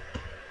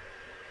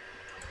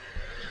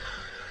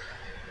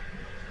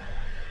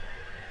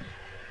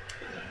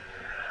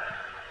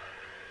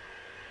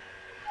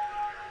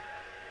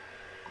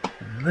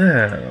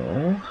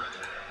 Now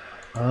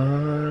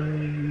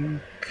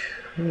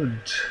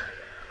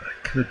I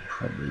could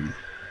probably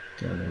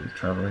get a little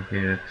traveling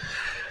here.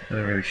 I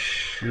really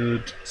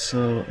should,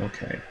 so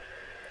okay.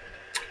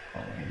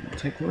 I'll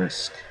take the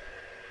risk.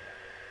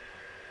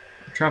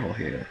 Travel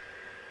here.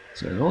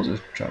 So in order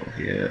to travel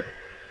here,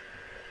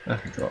 I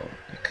can draw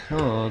a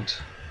card.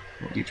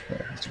 Well, each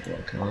player has to draw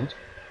a card,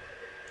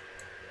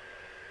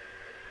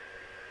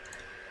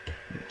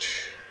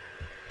 which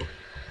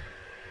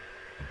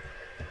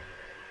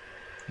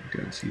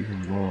goes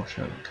even more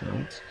shadow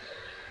cards.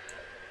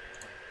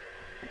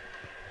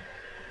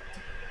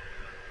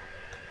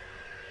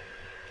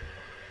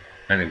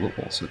 And it will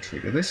also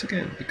trigger this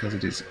again, because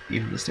it is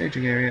in the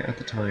staging area at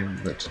the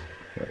time that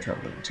we are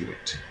travelling to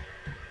it.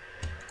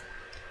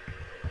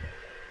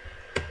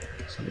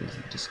 So these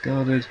are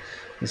discarded.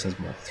 This has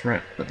more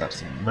threat, but that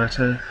doesn't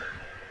matter,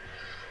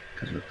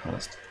 because we're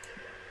past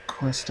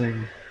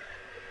questing.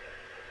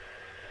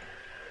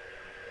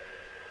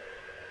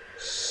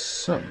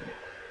 So,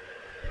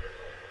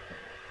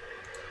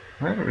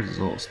 if I have a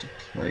resource to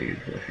play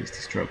the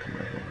hasty stroke in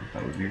my hand,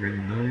 that would be really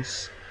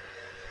nice.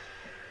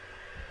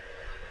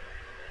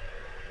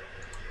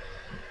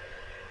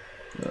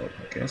 Well,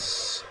 I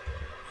guess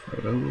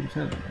Frodo will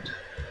defend.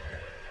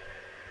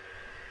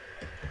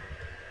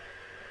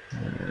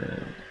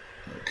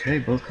 Okay,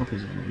 both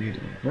copies of the Need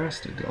and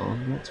Rest are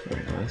gone. That's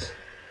very nice.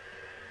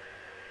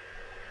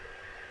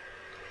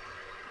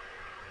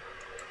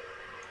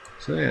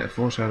 So yeah,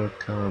 4 shadow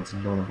cards,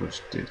 none of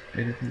which did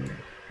anything.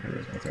 I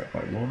raised my threat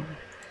by 1.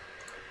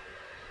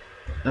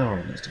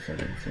 Arnor is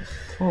defending for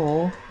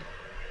 4.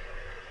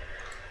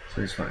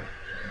 So he's fine.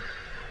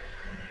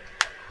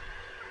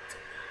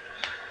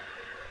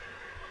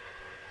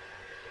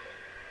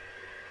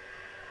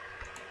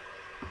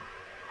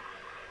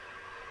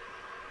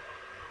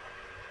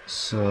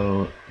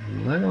 So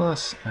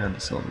Legolas and the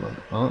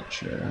Silverland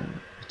Archer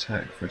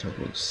attack for a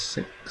total of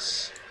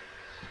 6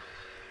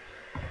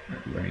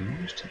 at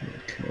ranged. I'm going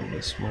to kill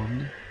this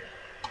one.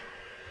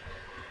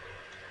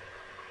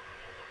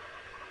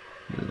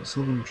 The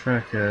Silverland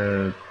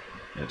Tracker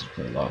had to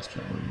play last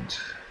round,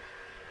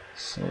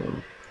 so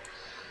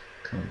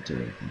can't do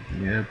anything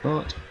here,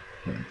 but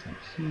I can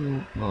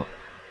heal up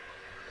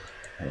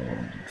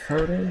on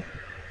Frodo.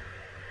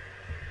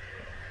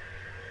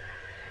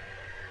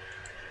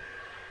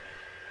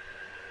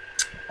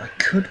 I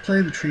could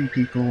play the Tree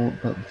People,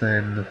 but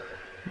then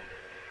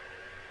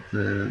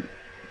the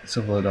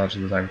Silverland Archer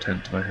that I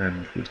returned to my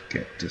hand would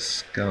get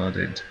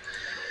discarded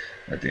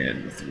at the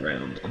end of the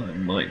round, and I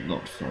might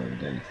not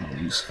find anything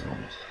useful.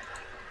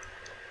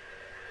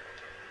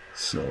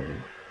 So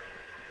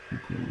I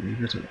think we'll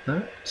leave it at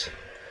that.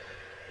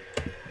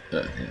 At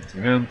the end of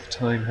the round, the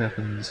time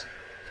happens.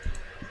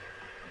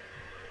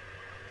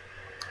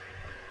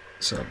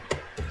 So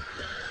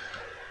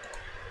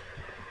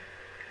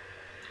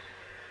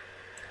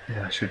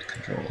yeah, I should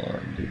control R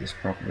and do this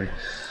properly.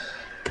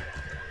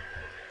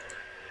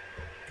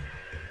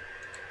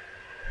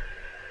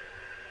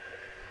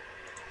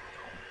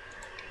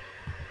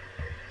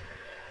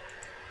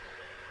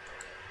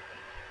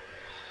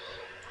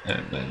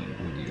 And then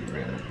we'll new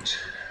round.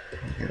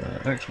 We get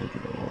our actual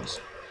draws.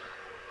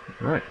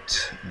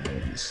 Right, now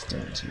he's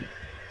down to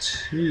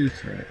 2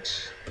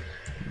 threat.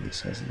 And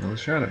this has another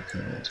shadow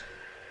card.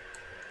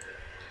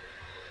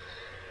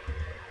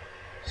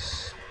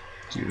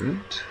 Steward.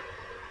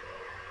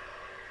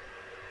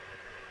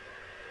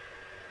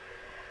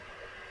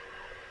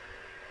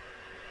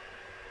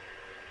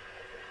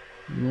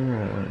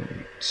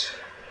 Right.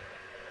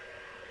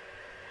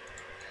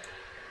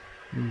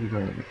 What have we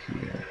got over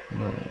here?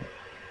 No.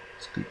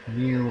 Scoop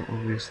meal,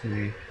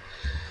 obviously.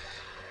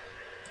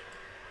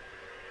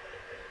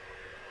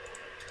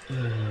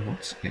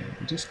 What's in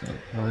the discard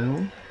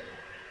pile?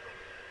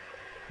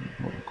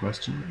 What a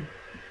question.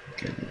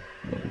 Okay,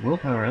 the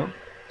willpower out.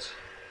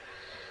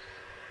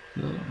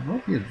 I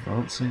might be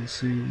advancing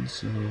soon,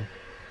 so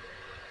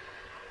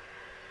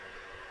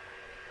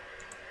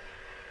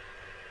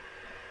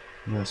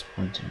less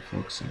point in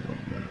focusing on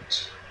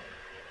that.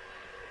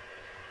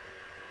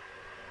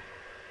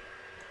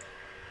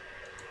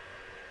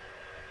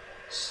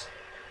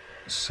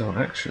 So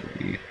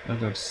actually, I'm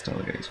going to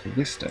Stargaze for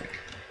this deck.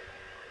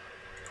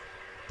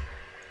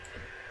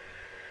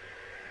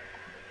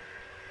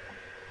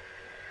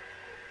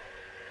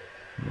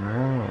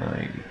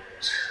 Right.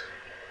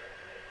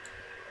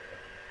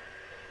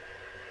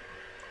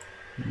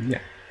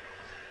 Yeah.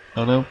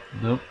 Oh no,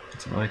 nope,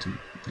 it's an item.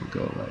 It'll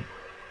go away.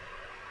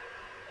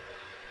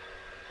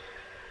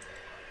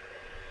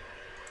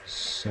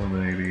 So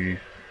maybe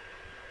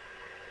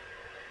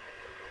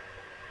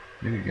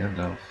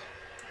Gandalf.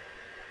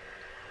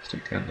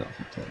 Stick Gandalf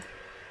at that.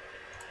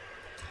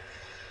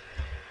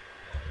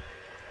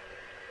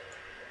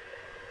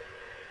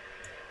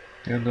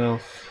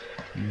 Gandalf,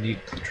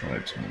 Neat the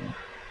Tribesman.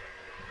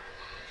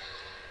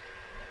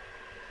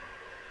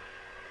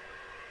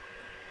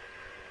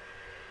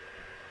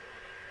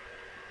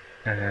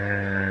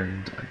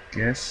 And I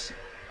guess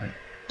I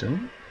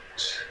don't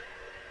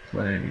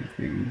play any of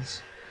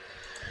these,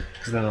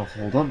 because then I'll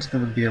hold on to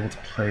them and be able to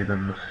play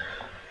them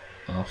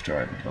after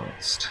I've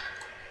advanced.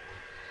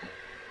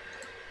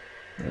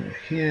 Over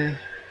here,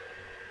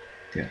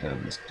 get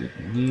down this good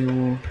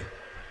meal,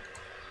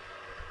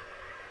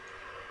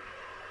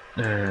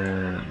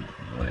 and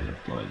Line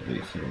of Blind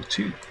Refill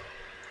 2.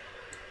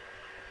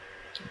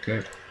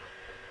 Okay.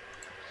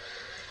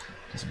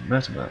 Doesn't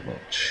matter that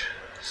much.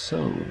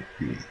 So,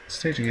 the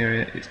staging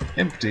area is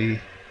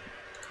empty.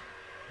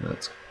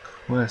 Let's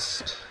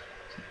quest.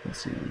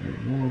 Let's see, we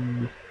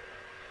do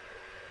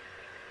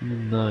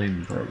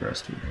 9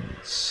 progress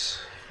tokens.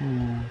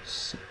 4,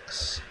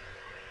 6,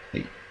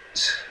 8.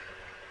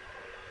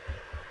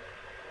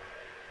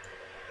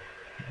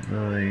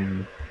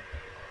 9,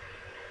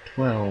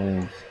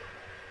 12.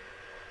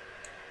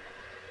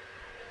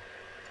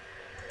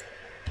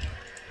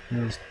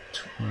 There's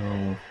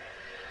 12.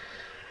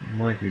 I'm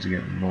likely to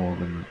get more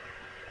than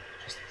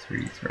just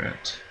 3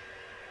 threat.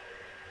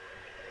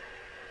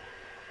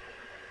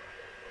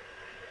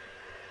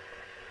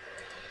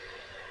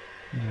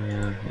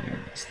 Yeah,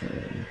 that's the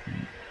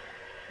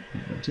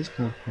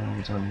discard pile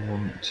that I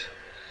want.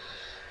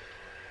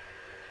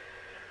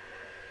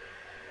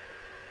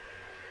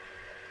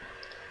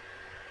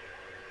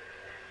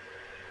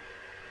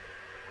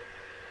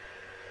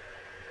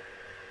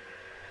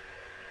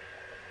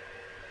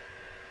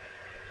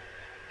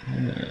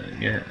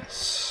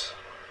 Yes.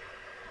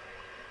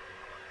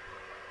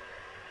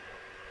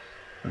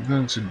 I'm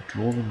going to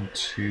draw them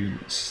to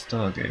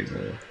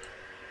Stargazer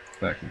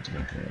back into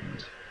my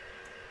hand.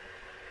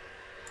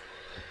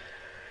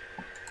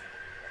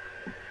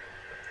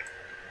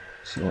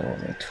 So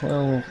my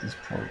 12 is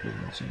probably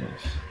not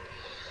enough.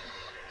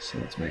 So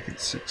let's make it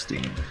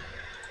 16.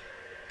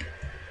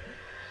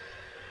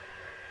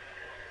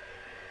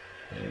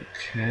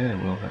 Okay,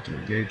 we'll have to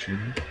engage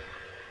him.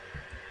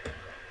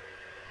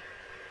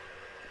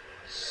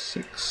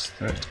 6,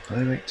 that I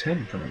make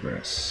 10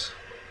 progress.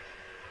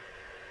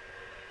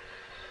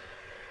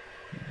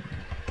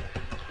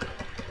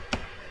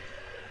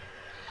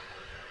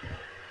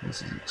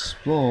 This is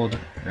explored,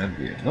 and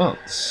we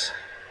advance.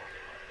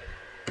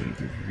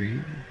 V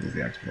is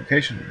the active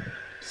location.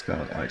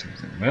 Discard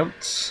items and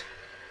mounts.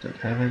 Don't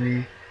have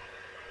any.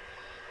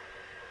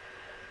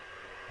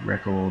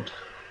 Record.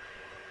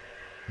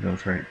 No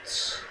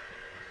traits.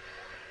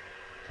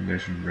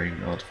 Condition,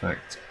 ring,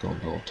 artifact,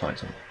 gondor,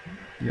 title.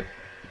 Yep.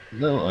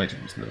 No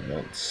items, no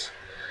mounts.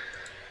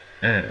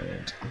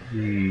 And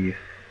the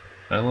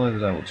ally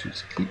that I will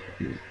choose to keep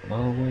is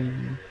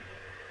Arwen.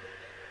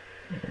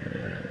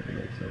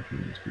 What exactly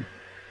need to be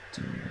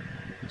doing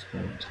at this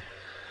point?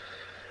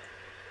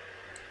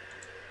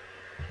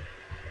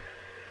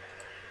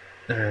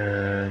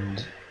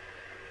 And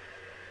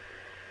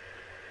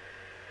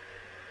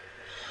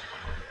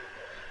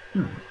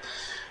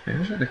maybe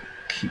I should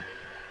keep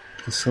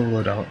the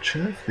soloed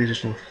archer for the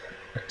additional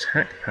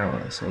attack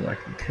power so that I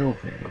can kill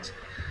things.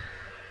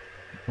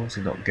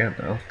 Obviously not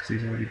Gandalf because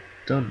he's already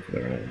done for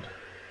the round.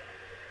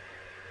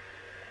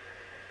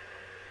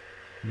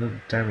 No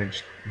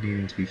damage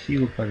needing to be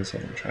healed by the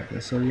Dunland Tracker,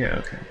 so yeah,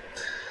 okay.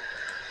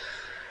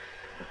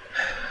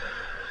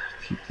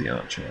 Keep the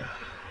archer.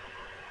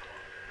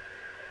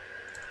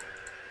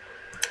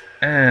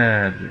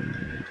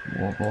 And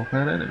more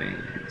ballpan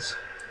enemies.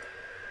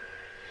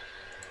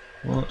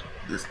 What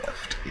is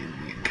left in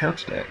the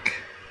encounter deck?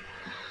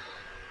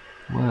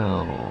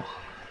 Well,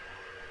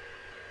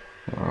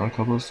 there are a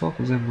couple of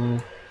stoppers in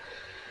there,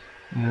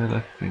 and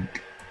I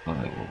think I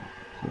will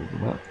pull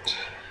them out.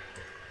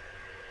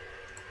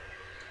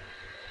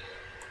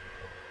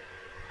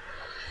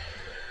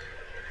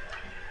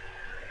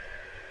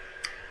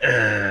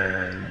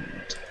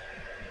 And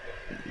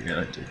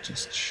yeah, I did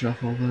just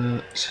shuffle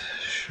that.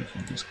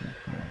 Shuffle this guy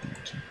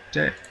into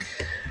deck.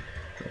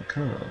 Draw a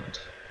card.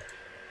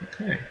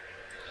 Okay.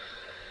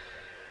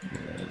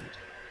 And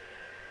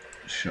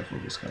shuffle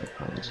this guy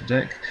into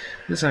deck.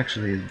 This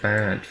actually is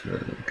bad for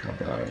the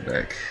Caldara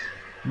deck.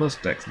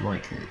 Most decks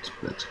like it,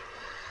 but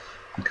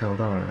for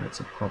Caldara it's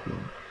a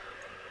problem.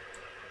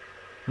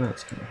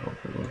 That's kind of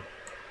helpful though.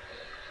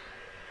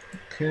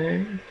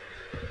 Okay.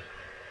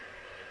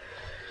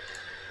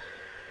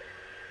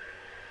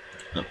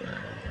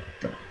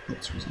 Got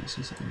blitz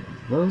resources on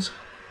those.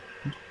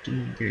 To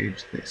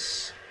engage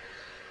this.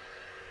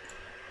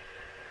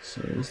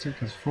 So this deck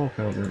has 4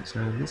 cards in its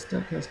hand. This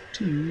deck has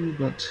 2,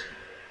 but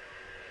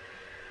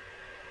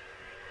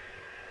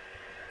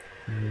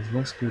there's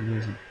less good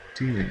ways of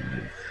dealing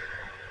with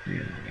the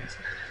enemies.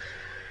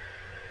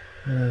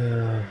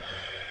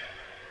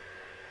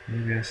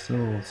 Maybe I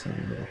still send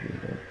them here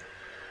though.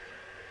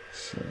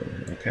 So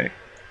okay.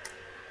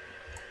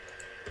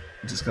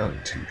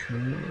 Discarding 2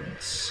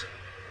 cards.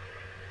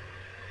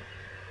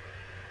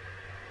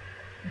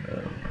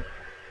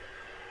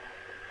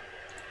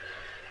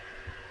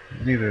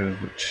 Neither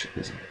of which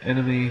is an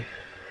enemy,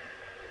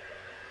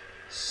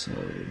 so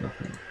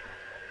nothing.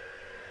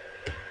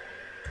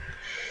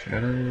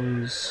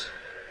 Shadows.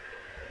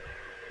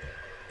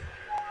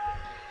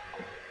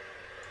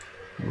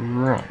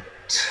 Right.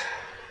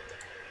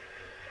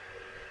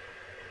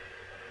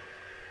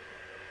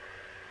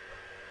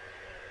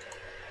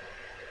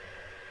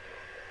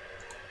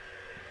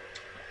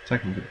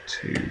 Attacking with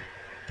 2.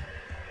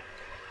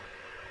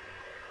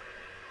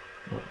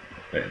 Oh,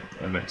 yeah,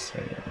 I meant to say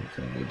that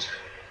unfunded.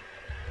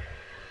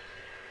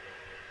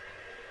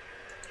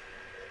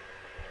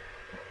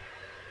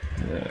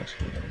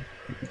 actually,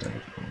 put the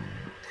damage on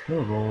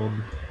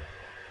Kilborn.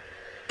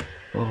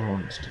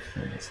 Warden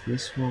defends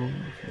this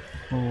one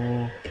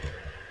for 4.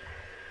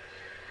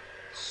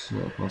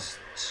 So plus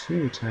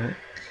 2 attack.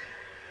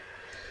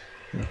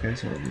 Okay,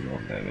 so that'll be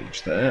 1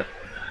 damage there.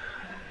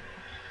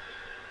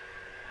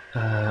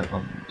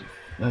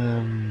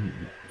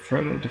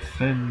 Frodo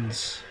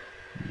defends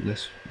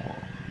this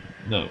one.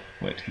 No,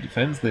 wait, he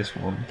defends this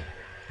one,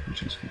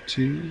 which is for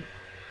 2.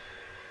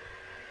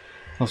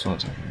 Plus 1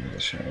 attack on the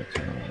shadow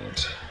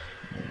card.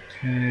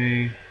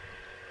 Okay.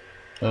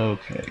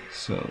 Okay,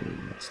 so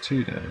that's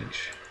 2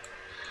 damage.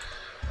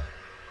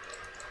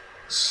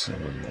 So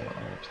now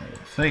I'll play a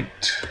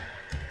Feint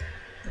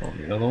on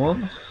the other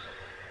one.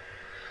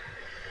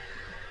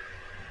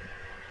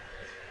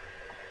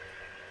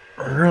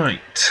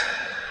 Right.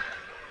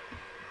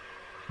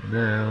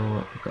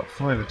 Now I've got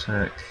 5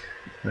 attack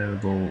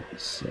available,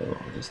 so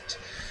I'll just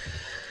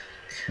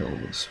kill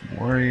this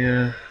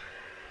warrior.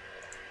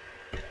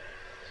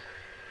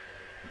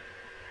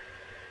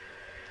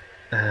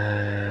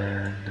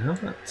 And now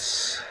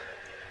that's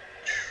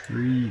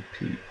tree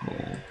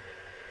people.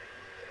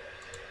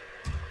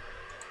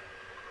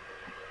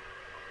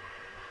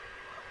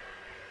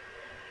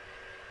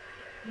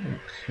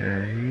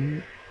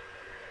 Okay.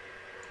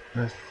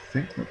 I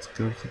think let's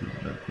go for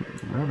the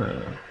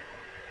runner.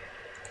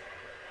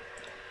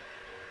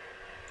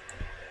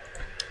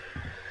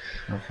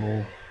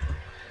 Shuffle.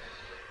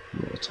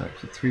 We'll attack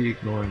for 3,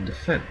 ignoring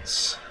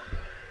defense.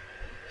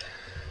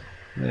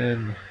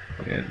 Then,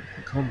 again,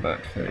 the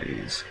combat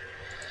phase.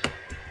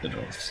 Then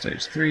off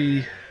stage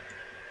 3.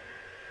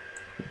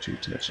 Put you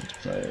to into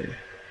play.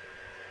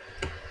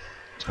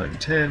 Time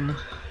 10.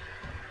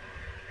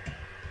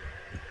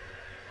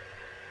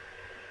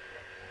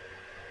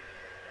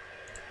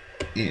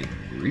 In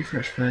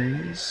refresh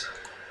phase,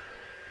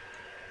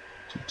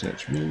 2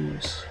 touch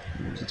moves,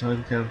 removes a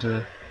time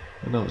counter,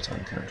 another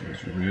time counter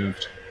is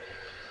removed.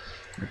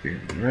 At the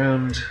end of the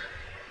round,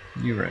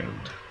 new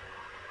round.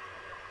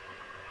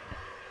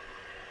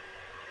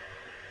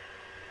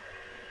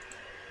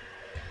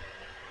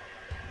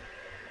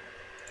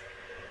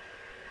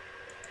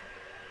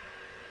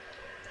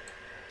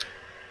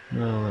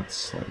 Well, that's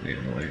slightly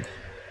annoying.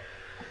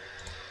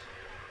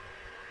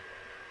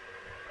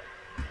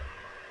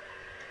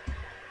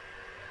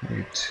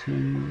 Play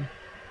 2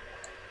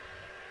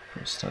 for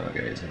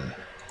Stargazer.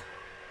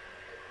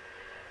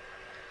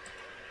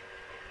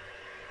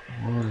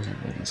 What is it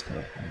with this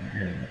guy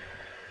again?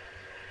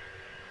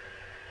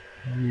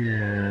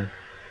 Yeah.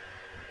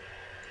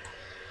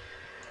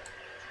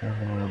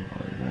 Travel around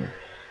by there.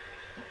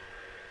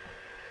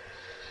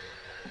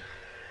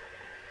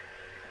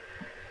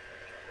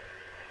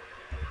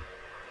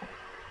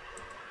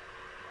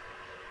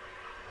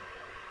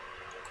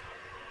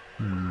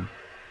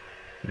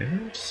 Maybe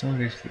I'll just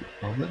Stargaze for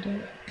the other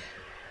deck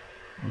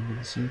under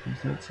the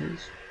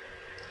circumstances.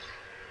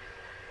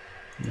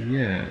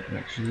 Yeah,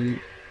 actually,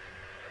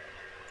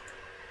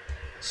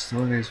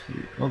 Stargaze for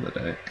the other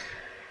deck.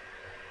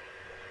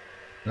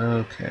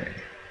 Okay.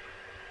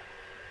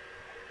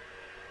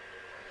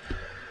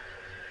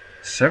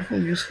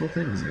 Several useful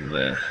things in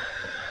there.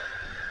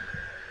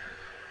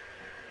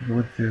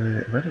 With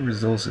the amount of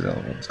resources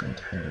Elrond's going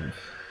to have,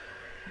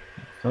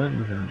 I'm fine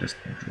with him just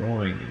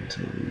drawing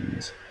into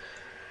these.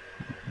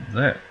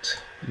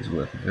 That is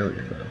worth $1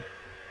 billion though.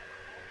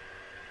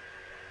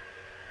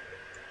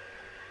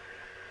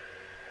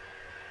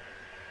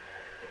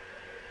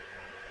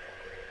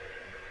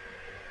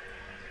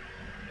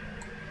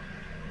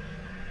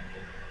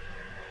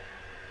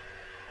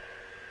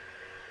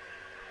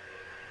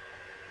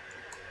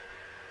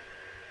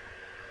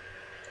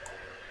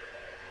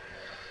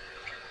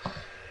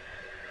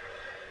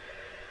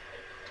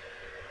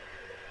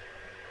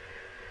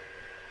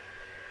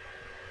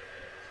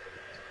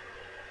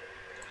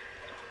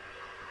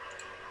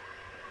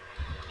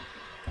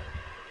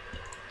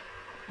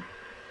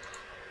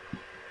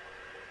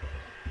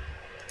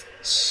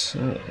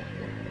 So,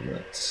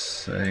 let's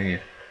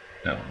say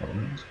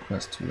Elrond,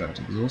 quest without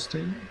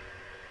exhausting.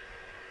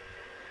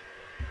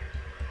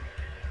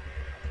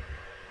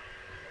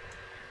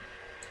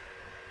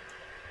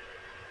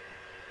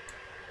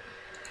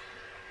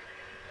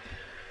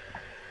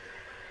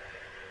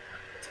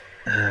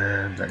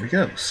 And there we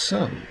go.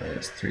 So,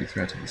 there's 3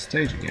 threat in the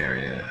staging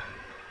area.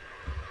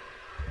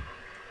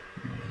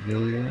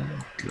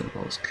 Vilya,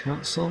 Gilgal's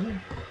Council.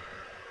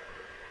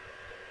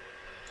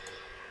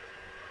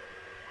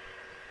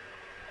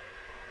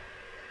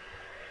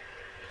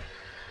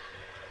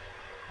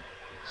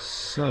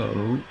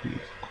 So we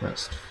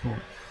quest for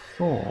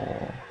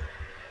 4,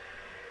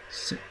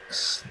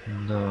 6,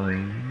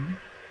 9.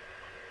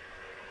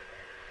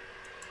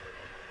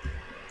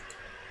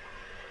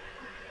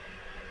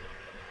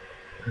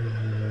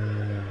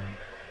 Uh,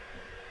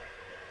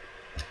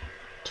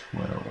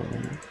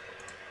 12.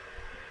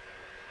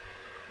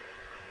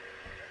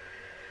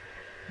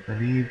 I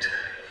need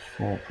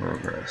 4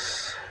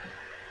 progress.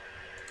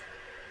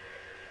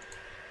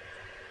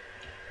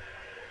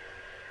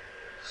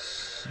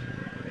 So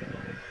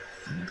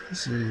I think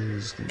this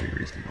is going to be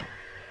reasonable.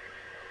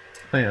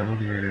 Oh yeah, I'm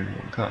only reading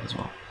one card as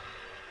well.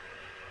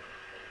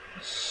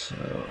 So,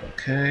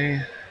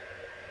 okay.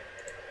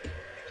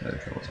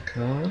 Player draws a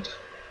card.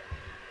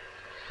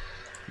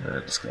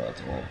 And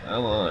discards all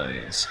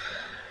allies.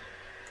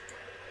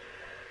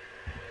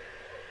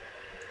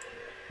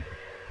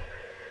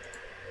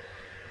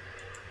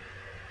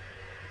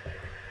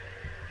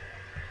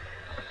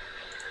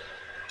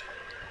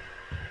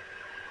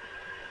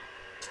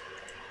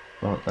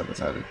 Well, that has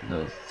added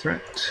no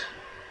threat.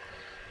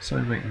 So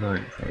I make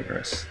 9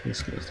 progress.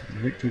 This goes to the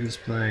victory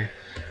display.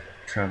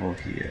 Travel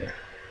here.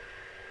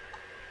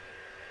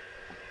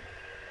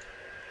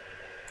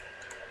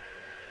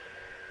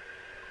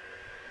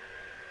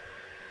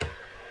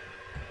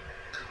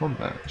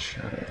 Combat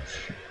shadow.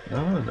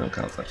 Oh, no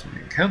cards left in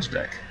the encounter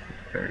deck.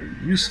 Very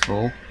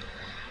useful.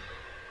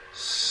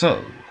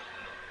 So,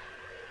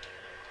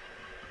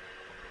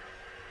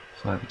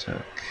 5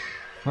 attack,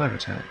 5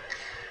 attack,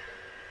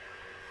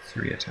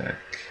 3 attack.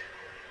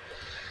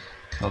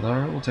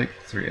 Caldara will take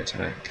 3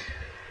 attack.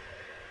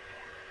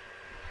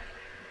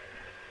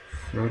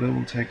 Frodo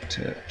will take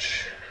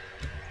touch.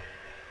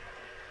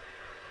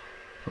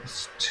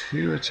 Plus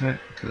 2 attack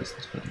because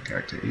the defending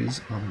character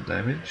is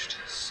undamaged.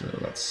 So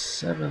that's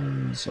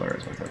 7. Sorry,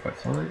 it's multiplied by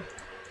 5.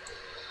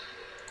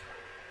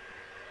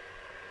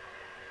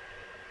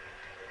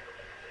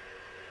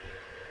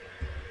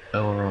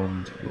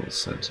 Elrond will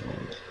sentinel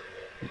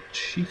the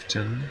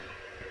chieftain.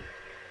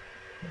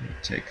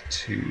 Take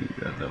 2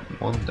 and then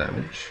 1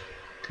 damage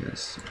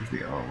because of the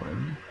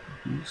Arwen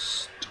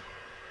boost.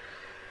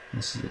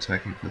 This is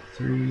attacking for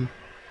 3.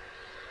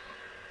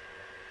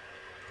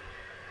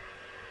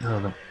 Oh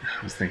no,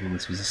 I was thinking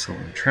this was a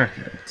Sullen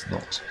tracker, it's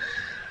not.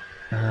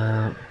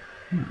 I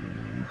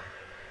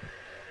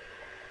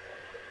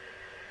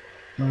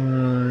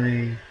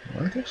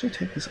might actually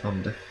take this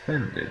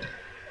undefended.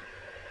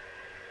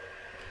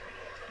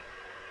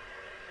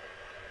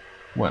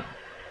 Well,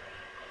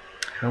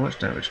 how much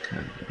damage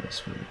can I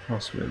swing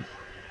across with?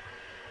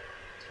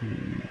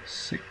 3,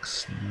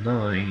 6,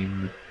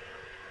 9.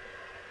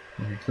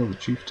 I can kill the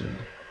chieftain.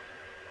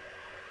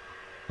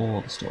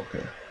 Or the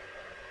stalker.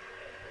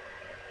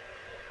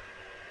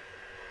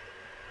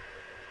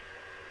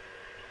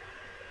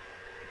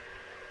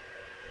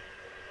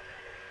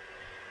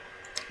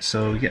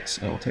 So yes,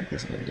 I will take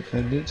this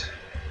undefended.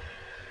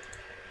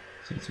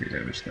 So 3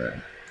 damage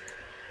there.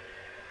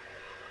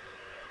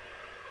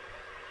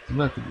 The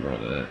Murky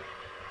Runner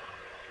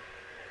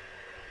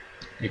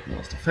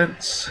ignores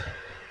defense.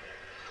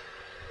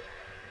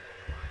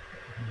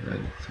 And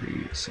then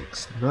 3,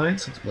 6, 9,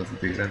 since both of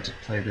these entered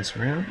play this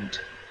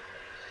round.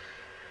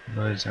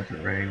 9 attack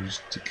at range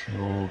to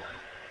kill,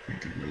 I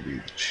think it will be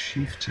the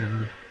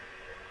chieftain.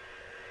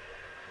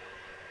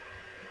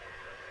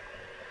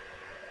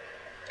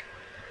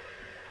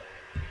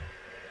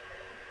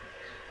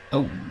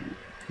 Oh,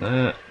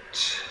 that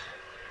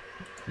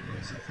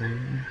is a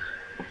thing.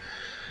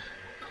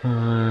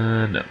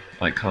 No,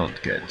 I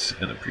can't get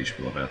an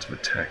appreciable amount of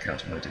attack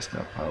out of my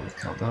discard pile with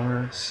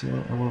Caldara, so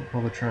I won't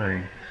bother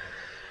trying.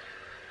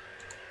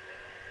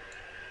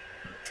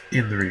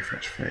 In the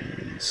refresh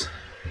phase.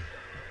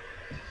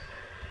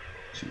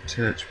 2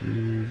 touch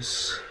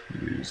moves,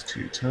 lose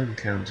 2 time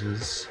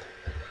counters.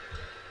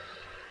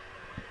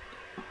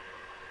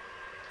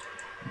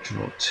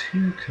 Draw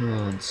 2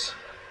 cards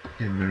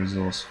in the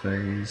resource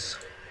phase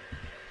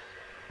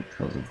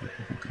because of the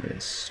Heavy Glare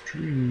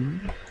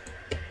Stream.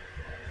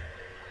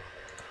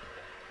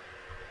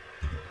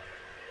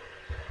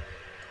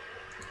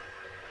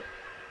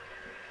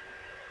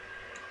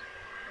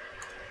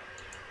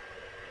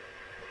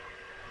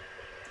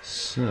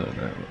 So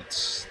now let's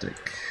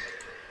stick.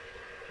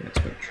 Let's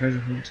put Treasure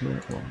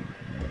Hunter on.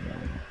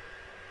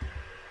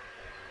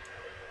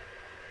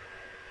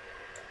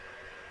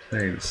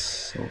 Play the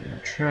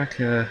Sullen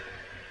Tracker.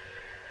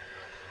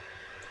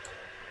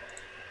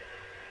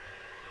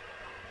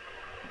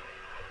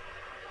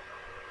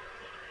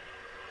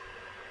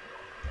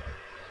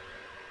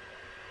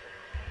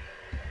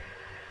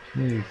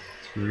 Play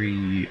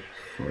 3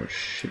 for a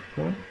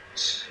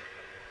shipwright.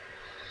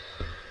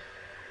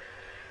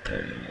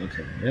 And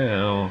okay,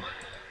 now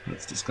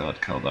let's discard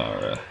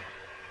Caldara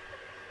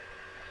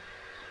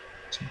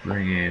to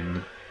bring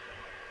in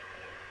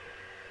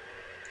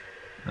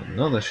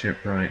another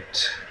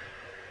shipwright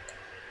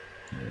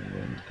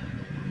and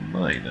a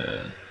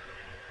miner.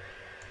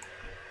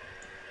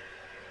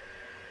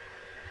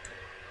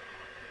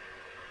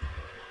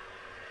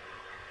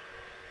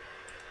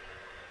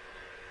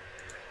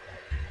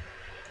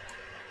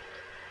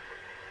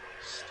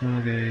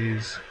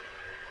 Stargaze.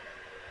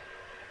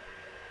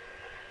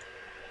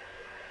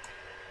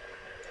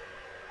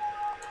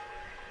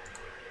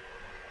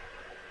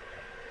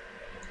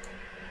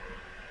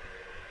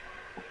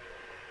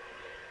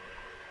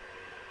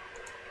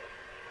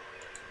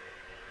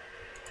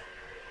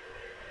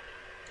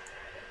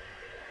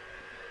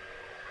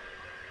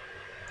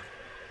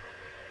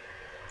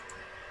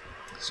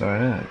 Sorry,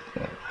 I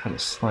had a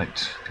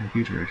slight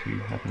computer issue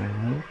happening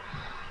there.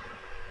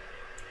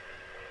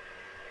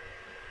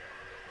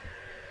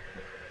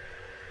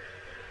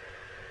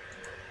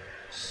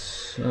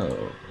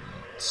 So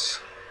let's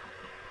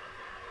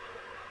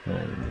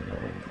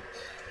and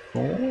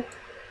 4.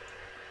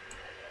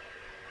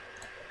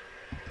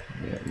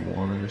 We have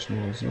 1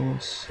 additional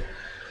resource.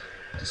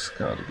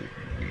 Discarded it.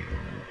 We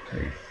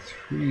pay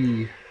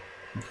 3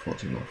 and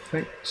 40 more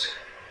fate.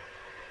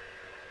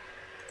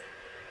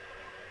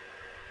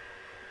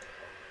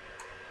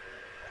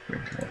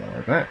 Bring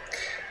Kaldara back.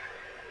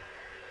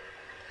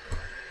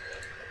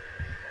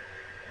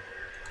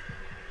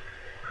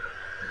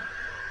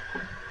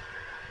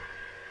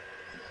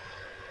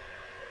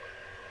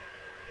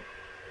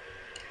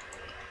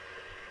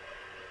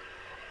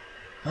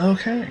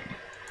 Okay.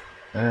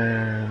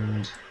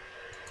 And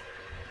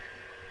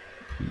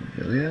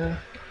Villia.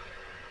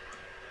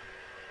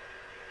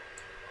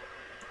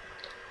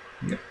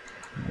 Yep.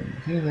 And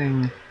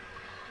healing.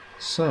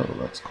 So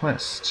let's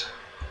quest.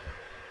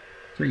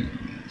 3,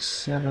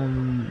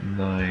 7,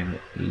 9,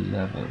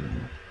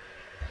 11,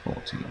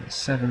 14,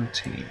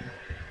 17.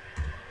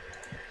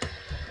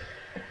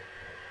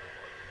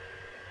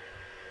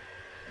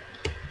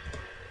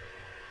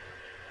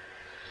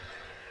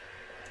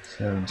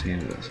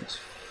 Versus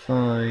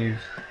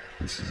 5.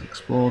 This is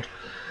explored.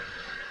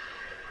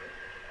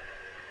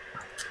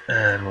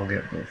 And we'll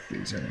get both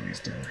these enemies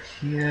down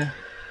here.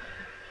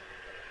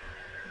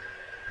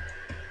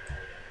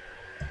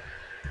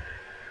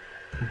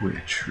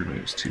 Which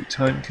removes 2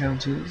 time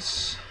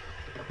counters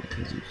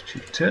because of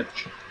cheap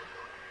touch.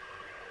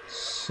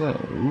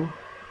 So,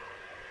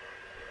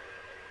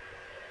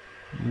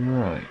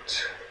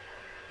 right.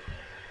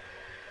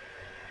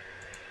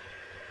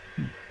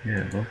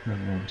 Yeah, both of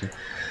them are empty.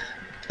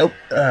 Oh,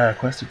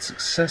 quested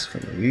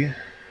successfully.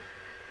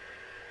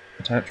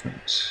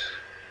 Attachment.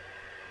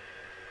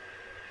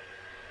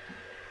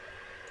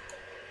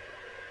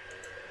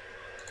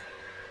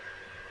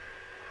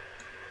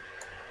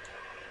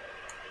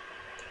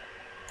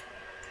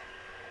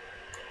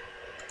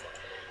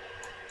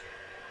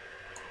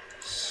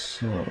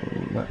 So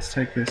let's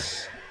take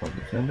this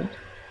undefended.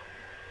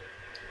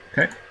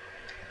 Okay.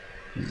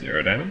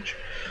 0 damage.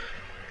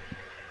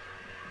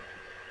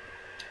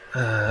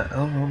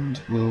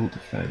 Elrond will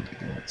defend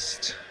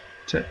against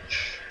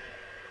touch.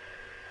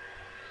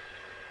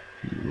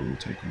 He will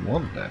take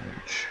 1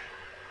 damage.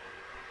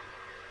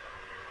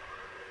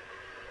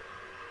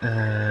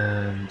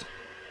 And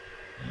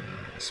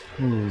I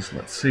suppose,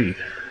 let's see.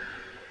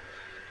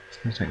 It's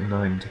going to take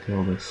 9 to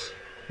kill this.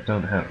 I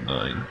don't have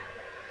 9.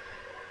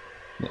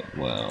 But,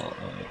 well,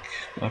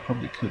 I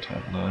probably could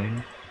have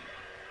 9.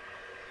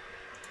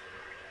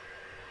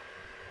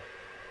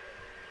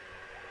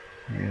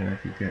 Yeah, I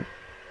could get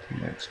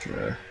the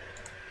extra.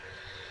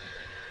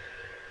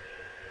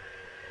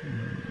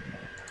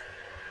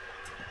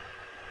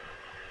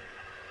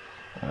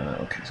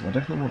 Okay, so I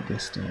definitely want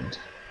this dead.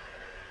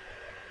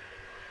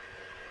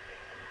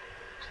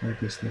 Play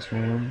this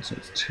round, so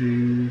it's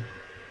 2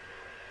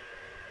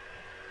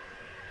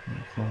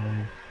 and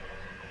 5.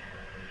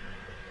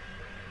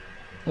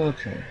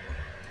 Okay,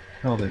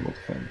 how they will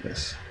defend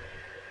this.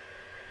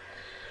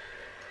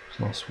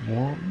 Plus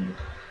 1,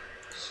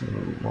 so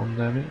 1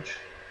 damage.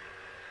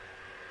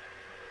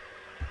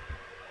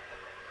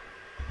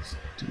 Let's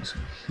do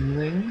some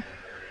healing.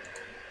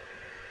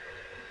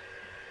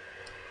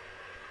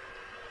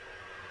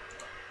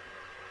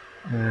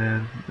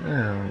 And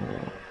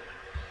now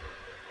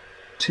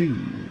 2,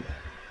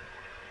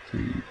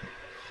 3,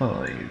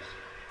 5.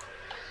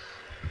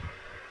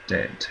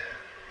 Dead.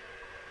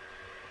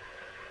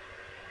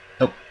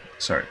 Oh,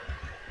 sorry.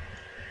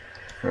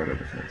 Frodo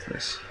defends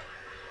this.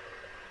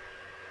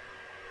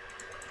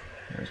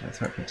 There's my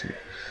threat to.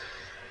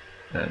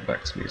 And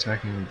back to me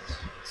attacking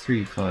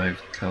 3,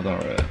 5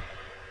 Kaldara.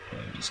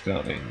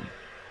 Discarding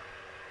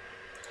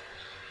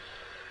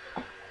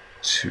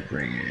to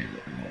bring in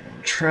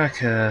a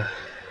tracker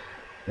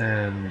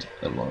and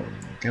a long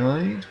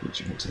guide,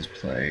 which lets us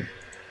play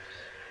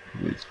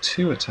with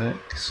 2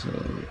 attacks,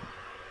 so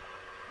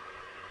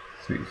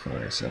 3,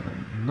 5,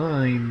 7,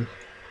 9.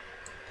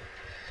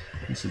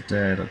 This is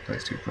dead. I've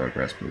placed 2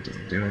 progress, but it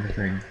doesn't do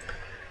anything.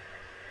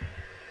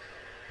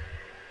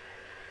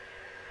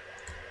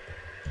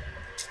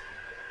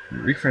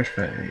 Refresh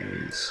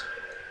phase.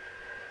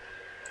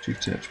 Chief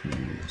touch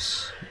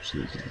moves, which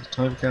loses the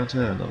time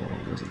counter, and another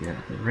one goes at the end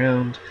of the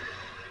round.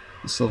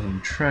 The Sylvan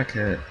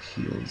Tracker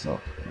heals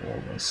up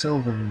all my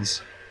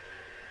Sylvans.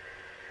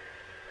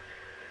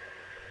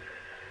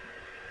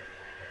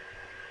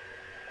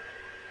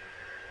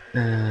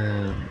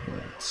 And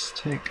let's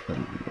take a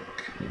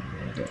look in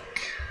my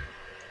deck.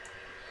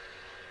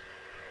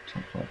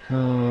 Top 5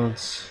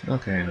 cards.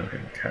 Okay, no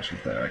getting caches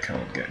there. I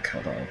can't get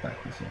Kaldara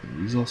back before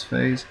the resource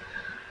phase.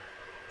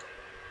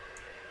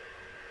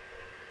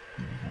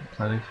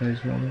 Planning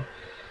phase, rather.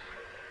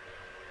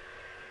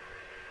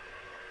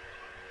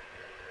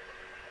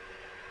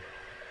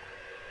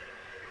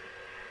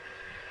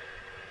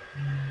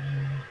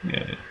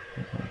 Yeah,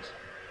 that works.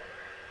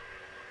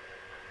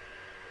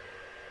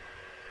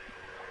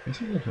 I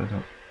think I've heard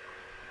up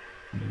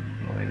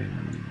mining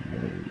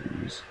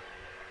those.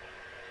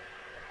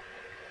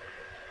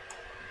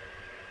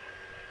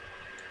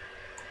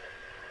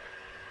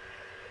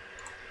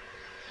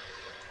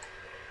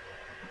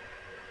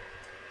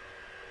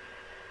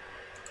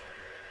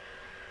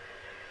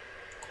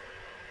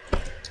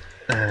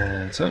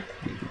 And so,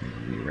 we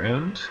can move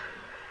around.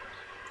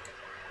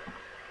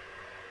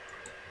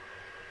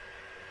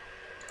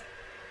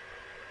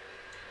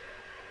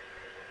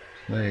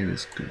 Play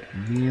this good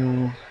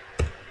meal.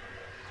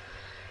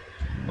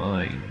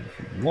 Mine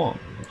for 1.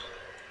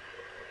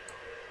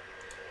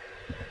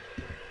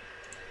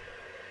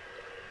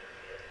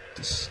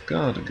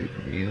 Discard a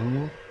good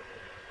meal.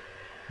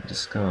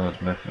 Discard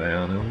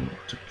Mafiano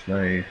to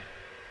play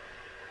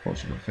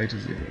Fortune of Fate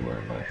is everywhere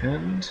in my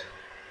hand.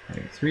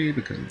 Playing 3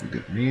 because of the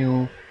good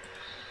meal.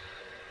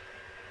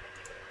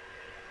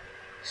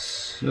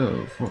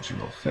 So,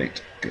 Fortune of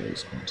Fate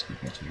goes onto the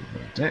bottom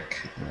of my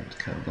deck, and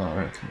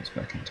Kandara comes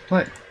back into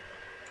play.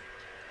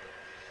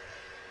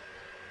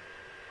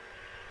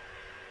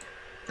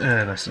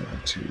 And I still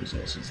have 2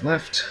 resources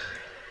left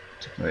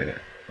to play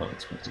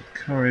Unexpected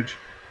Courage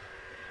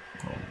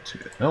onto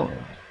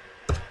Elrond.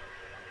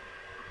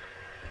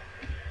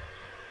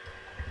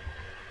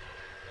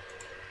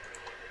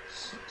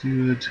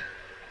 Steward.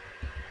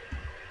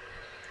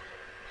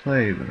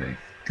 Play the 8th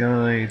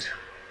Guide.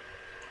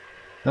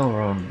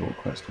 Elrond will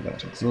quest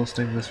without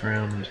exhausting this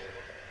round.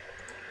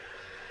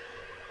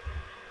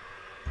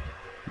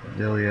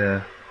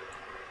 Lilia.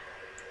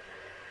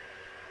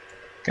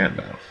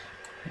 Gandalf.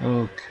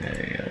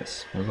 Okay, I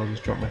suppose I'll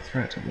just drop my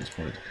threat at this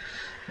point.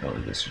 Oh,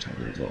 this should have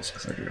the results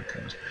because I drew a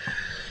card.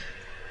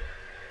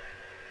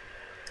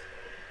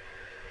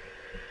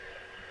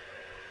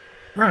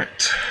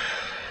 Right.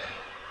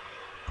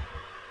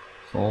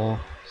 4,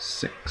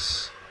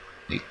 6,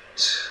 8.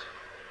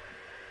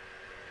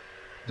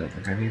 Don't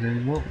think I need any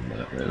more than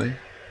that, really.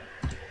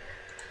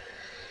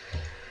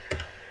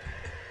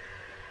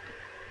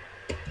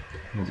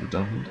 Here's a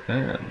Dunland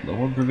and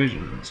low on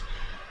provisions.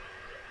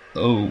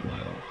 Oh,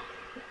 wow.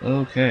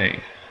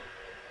 Okay.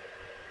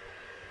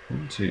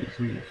 1, 2,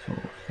 3, 4,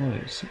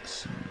 5, 6,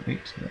 7,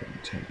 8, 9,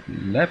 10,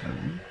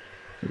 11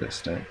 for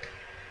this deck.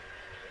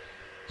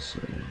 So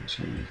 1,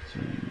 2,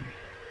 3,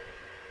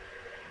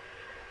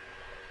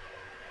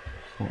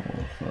 4,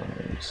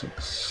 5,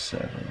 6,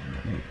 7,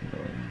 8,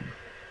 9,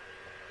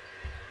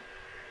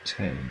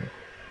 10.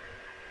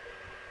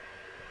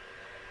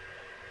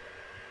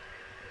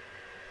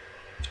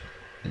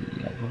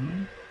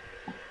 11.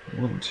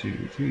 1,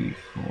 2, 3,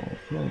 4,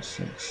 5,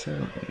 6,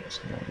 7, 8,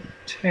 9,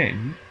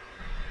 10.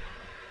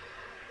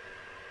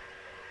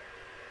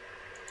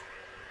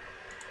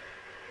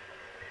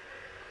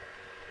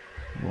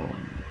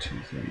 One, 2,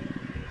 3,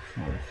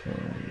 4,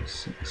 5,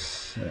 6,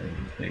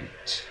 7,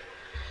 8,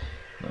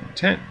 9,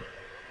 10.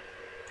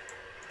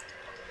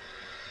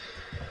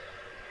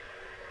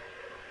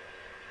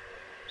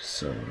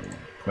 So,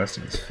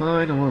 questing is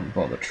fine, I won't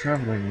bother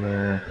travelling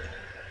there.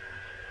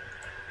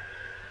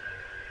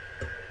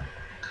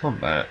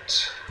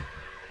 Combat.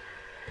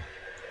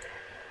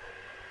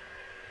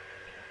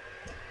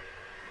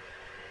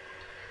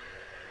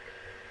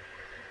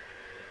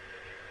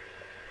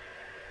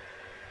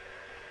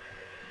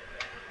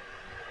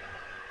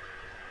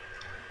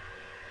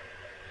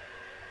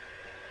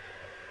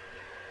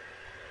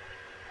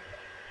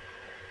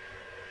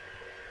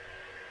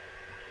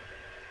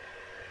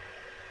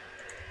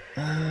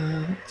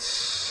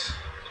 Let's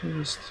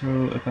just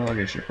throw a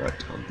Pelagia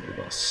Shipwright onto the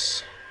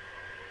bus.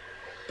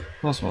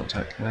 Plus 1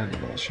 attack and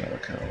another shadow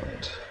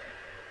card.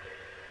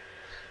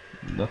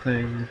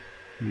 Nothing.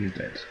 He's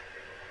dead.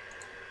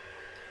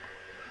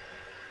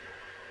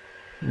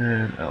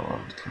 And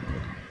Elrond can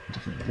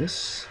defend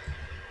this.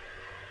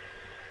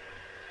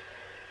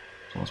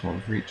 Plus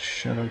 1 for each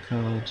shadow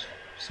card,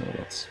 so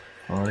that's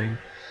fine.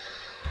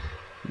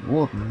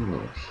 Warden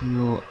will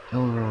heal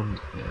Elrond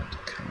and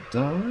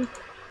Kandara.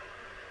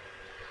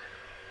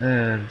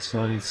 And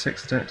so I need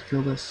 6 attack to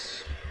kill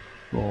this.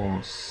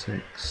 4,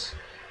 6,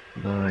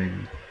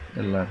 9,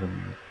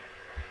 11,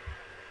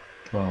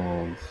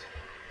 12,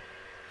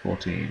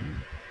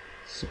 14,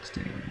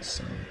 16,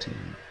 17,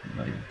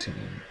 19.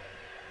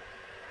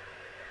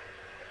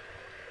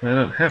 I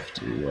don't have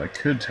to. I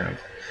could have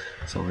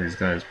some of these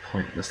guys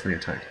pointlessly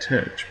attack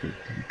Turch, but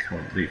he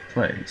can't leave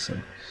play, so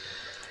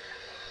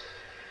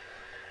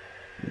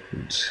it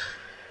would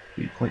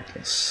be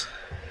pointless.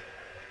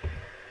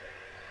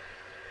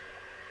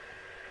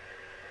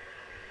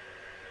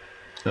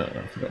 Oh,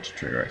 I forgot to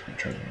trigger X-Men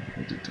Treasure,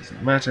 but it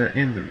doesn't matter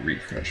in the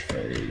refresh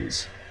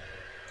phase.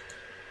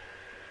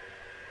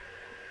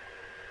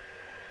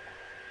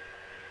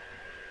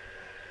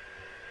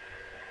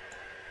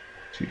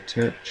 To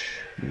touch,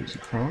 moves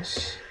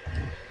across,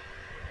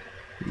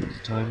 use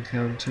a time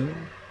counter.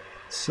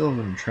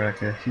 Sylvan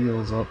Tracker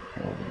heals up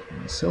all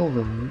my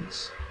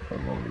Sylvans,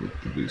 along with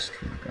the boost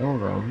from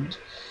Elrond.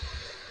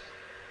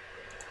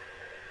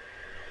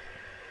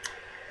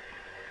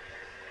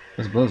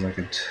 I suppose I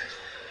could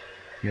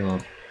heal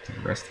up the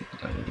rest of the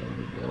damage on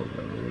the board if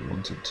I really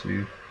wanted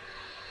to.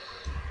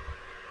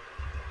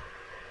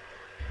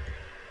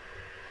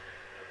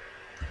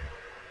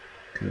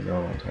 Because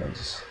Elrond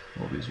has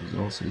all these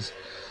resources.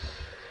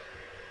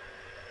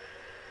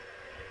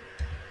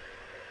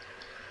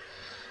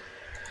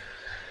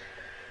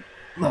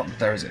 Not that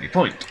there is any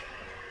point.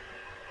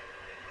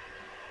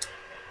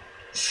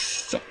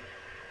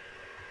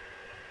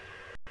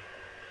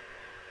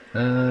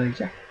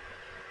 Yeah.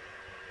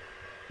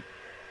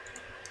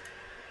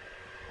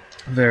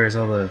 Various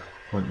other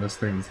pointless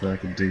things that I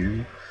could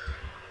do.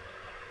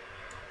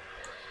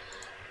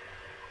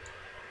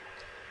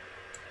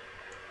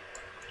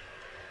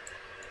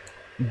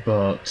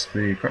 But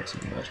the crux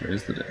of the matter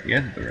is that at the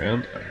end of the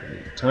round, I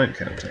remove the time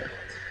counter.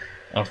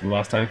 After the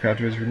last time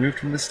counter is removed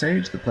from the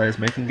stage, the players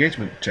make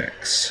engagement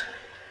checks.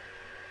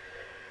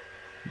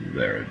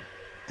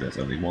 There's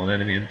only one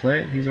enemy in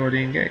play, and he's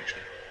already engaged.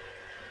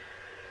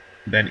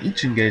 Then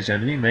each engaged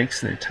enemy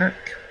makes an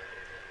attack.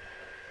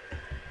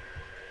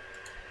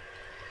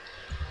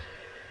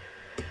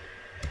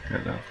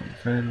 And now from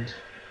defend.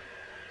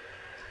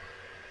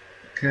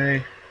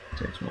 Okay,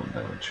 takes 1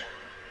 damage.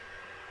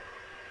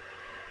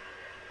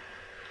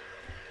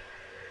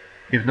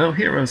 If no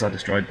heroes are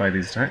destroyed by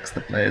these attacks,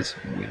 the players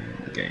win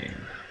the game.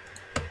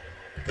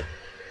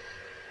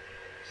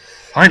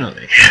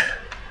 Finally!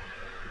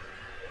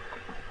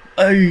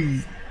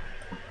 I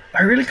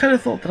really kind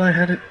of thought that I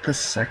had it the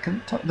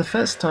second time. The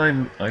first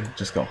time I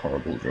just got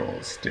horrible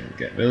draws. Didn't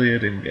get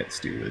Villiers, didn't get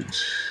Steward,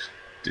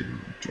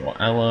 didn't draw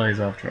allies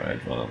after I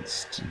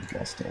advanced, and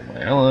lost all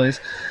my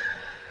allies.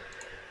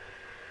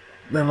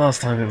 Then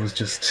last time it was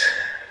just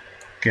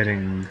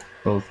getting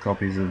both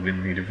copies of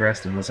In Need of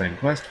Rest in the same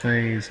quest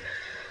phase.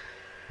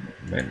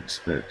 It meant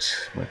that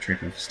my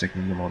trick of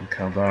sticking them on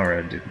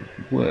Caldara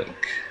didn't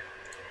work.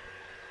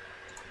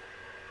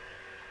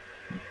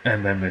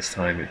 And then this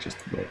time it just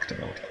worked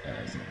out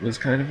as it was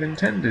kind of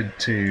intended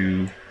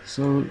to.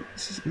 So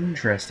this is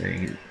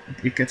interesting.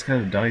 It gets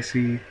kind of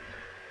dicey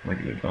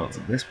when you advance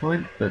at this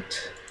point,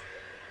 but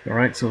the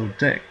right sort of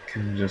deck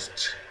can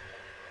just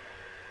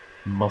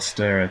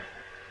muster a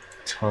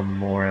ton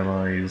more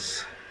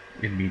allies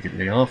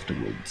immediately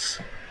afterwards.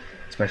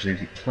 Especially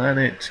if you plan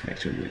it, make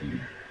sure that you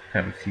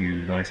have a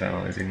few nice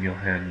allies in your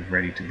hand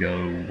ready to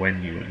go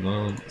when you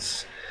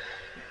advance.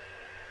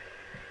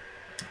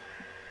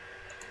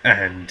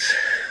 And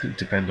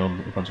depend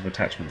on a bunch of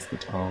attachments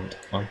that aren't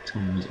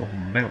items or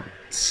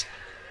mounts.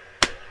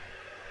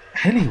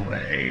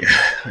 Anyway,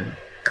 I'm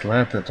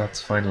glad that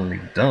that's finally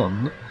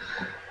done.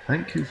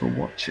 Thank you for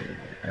watching,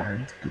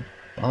 and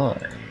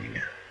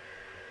goodbye.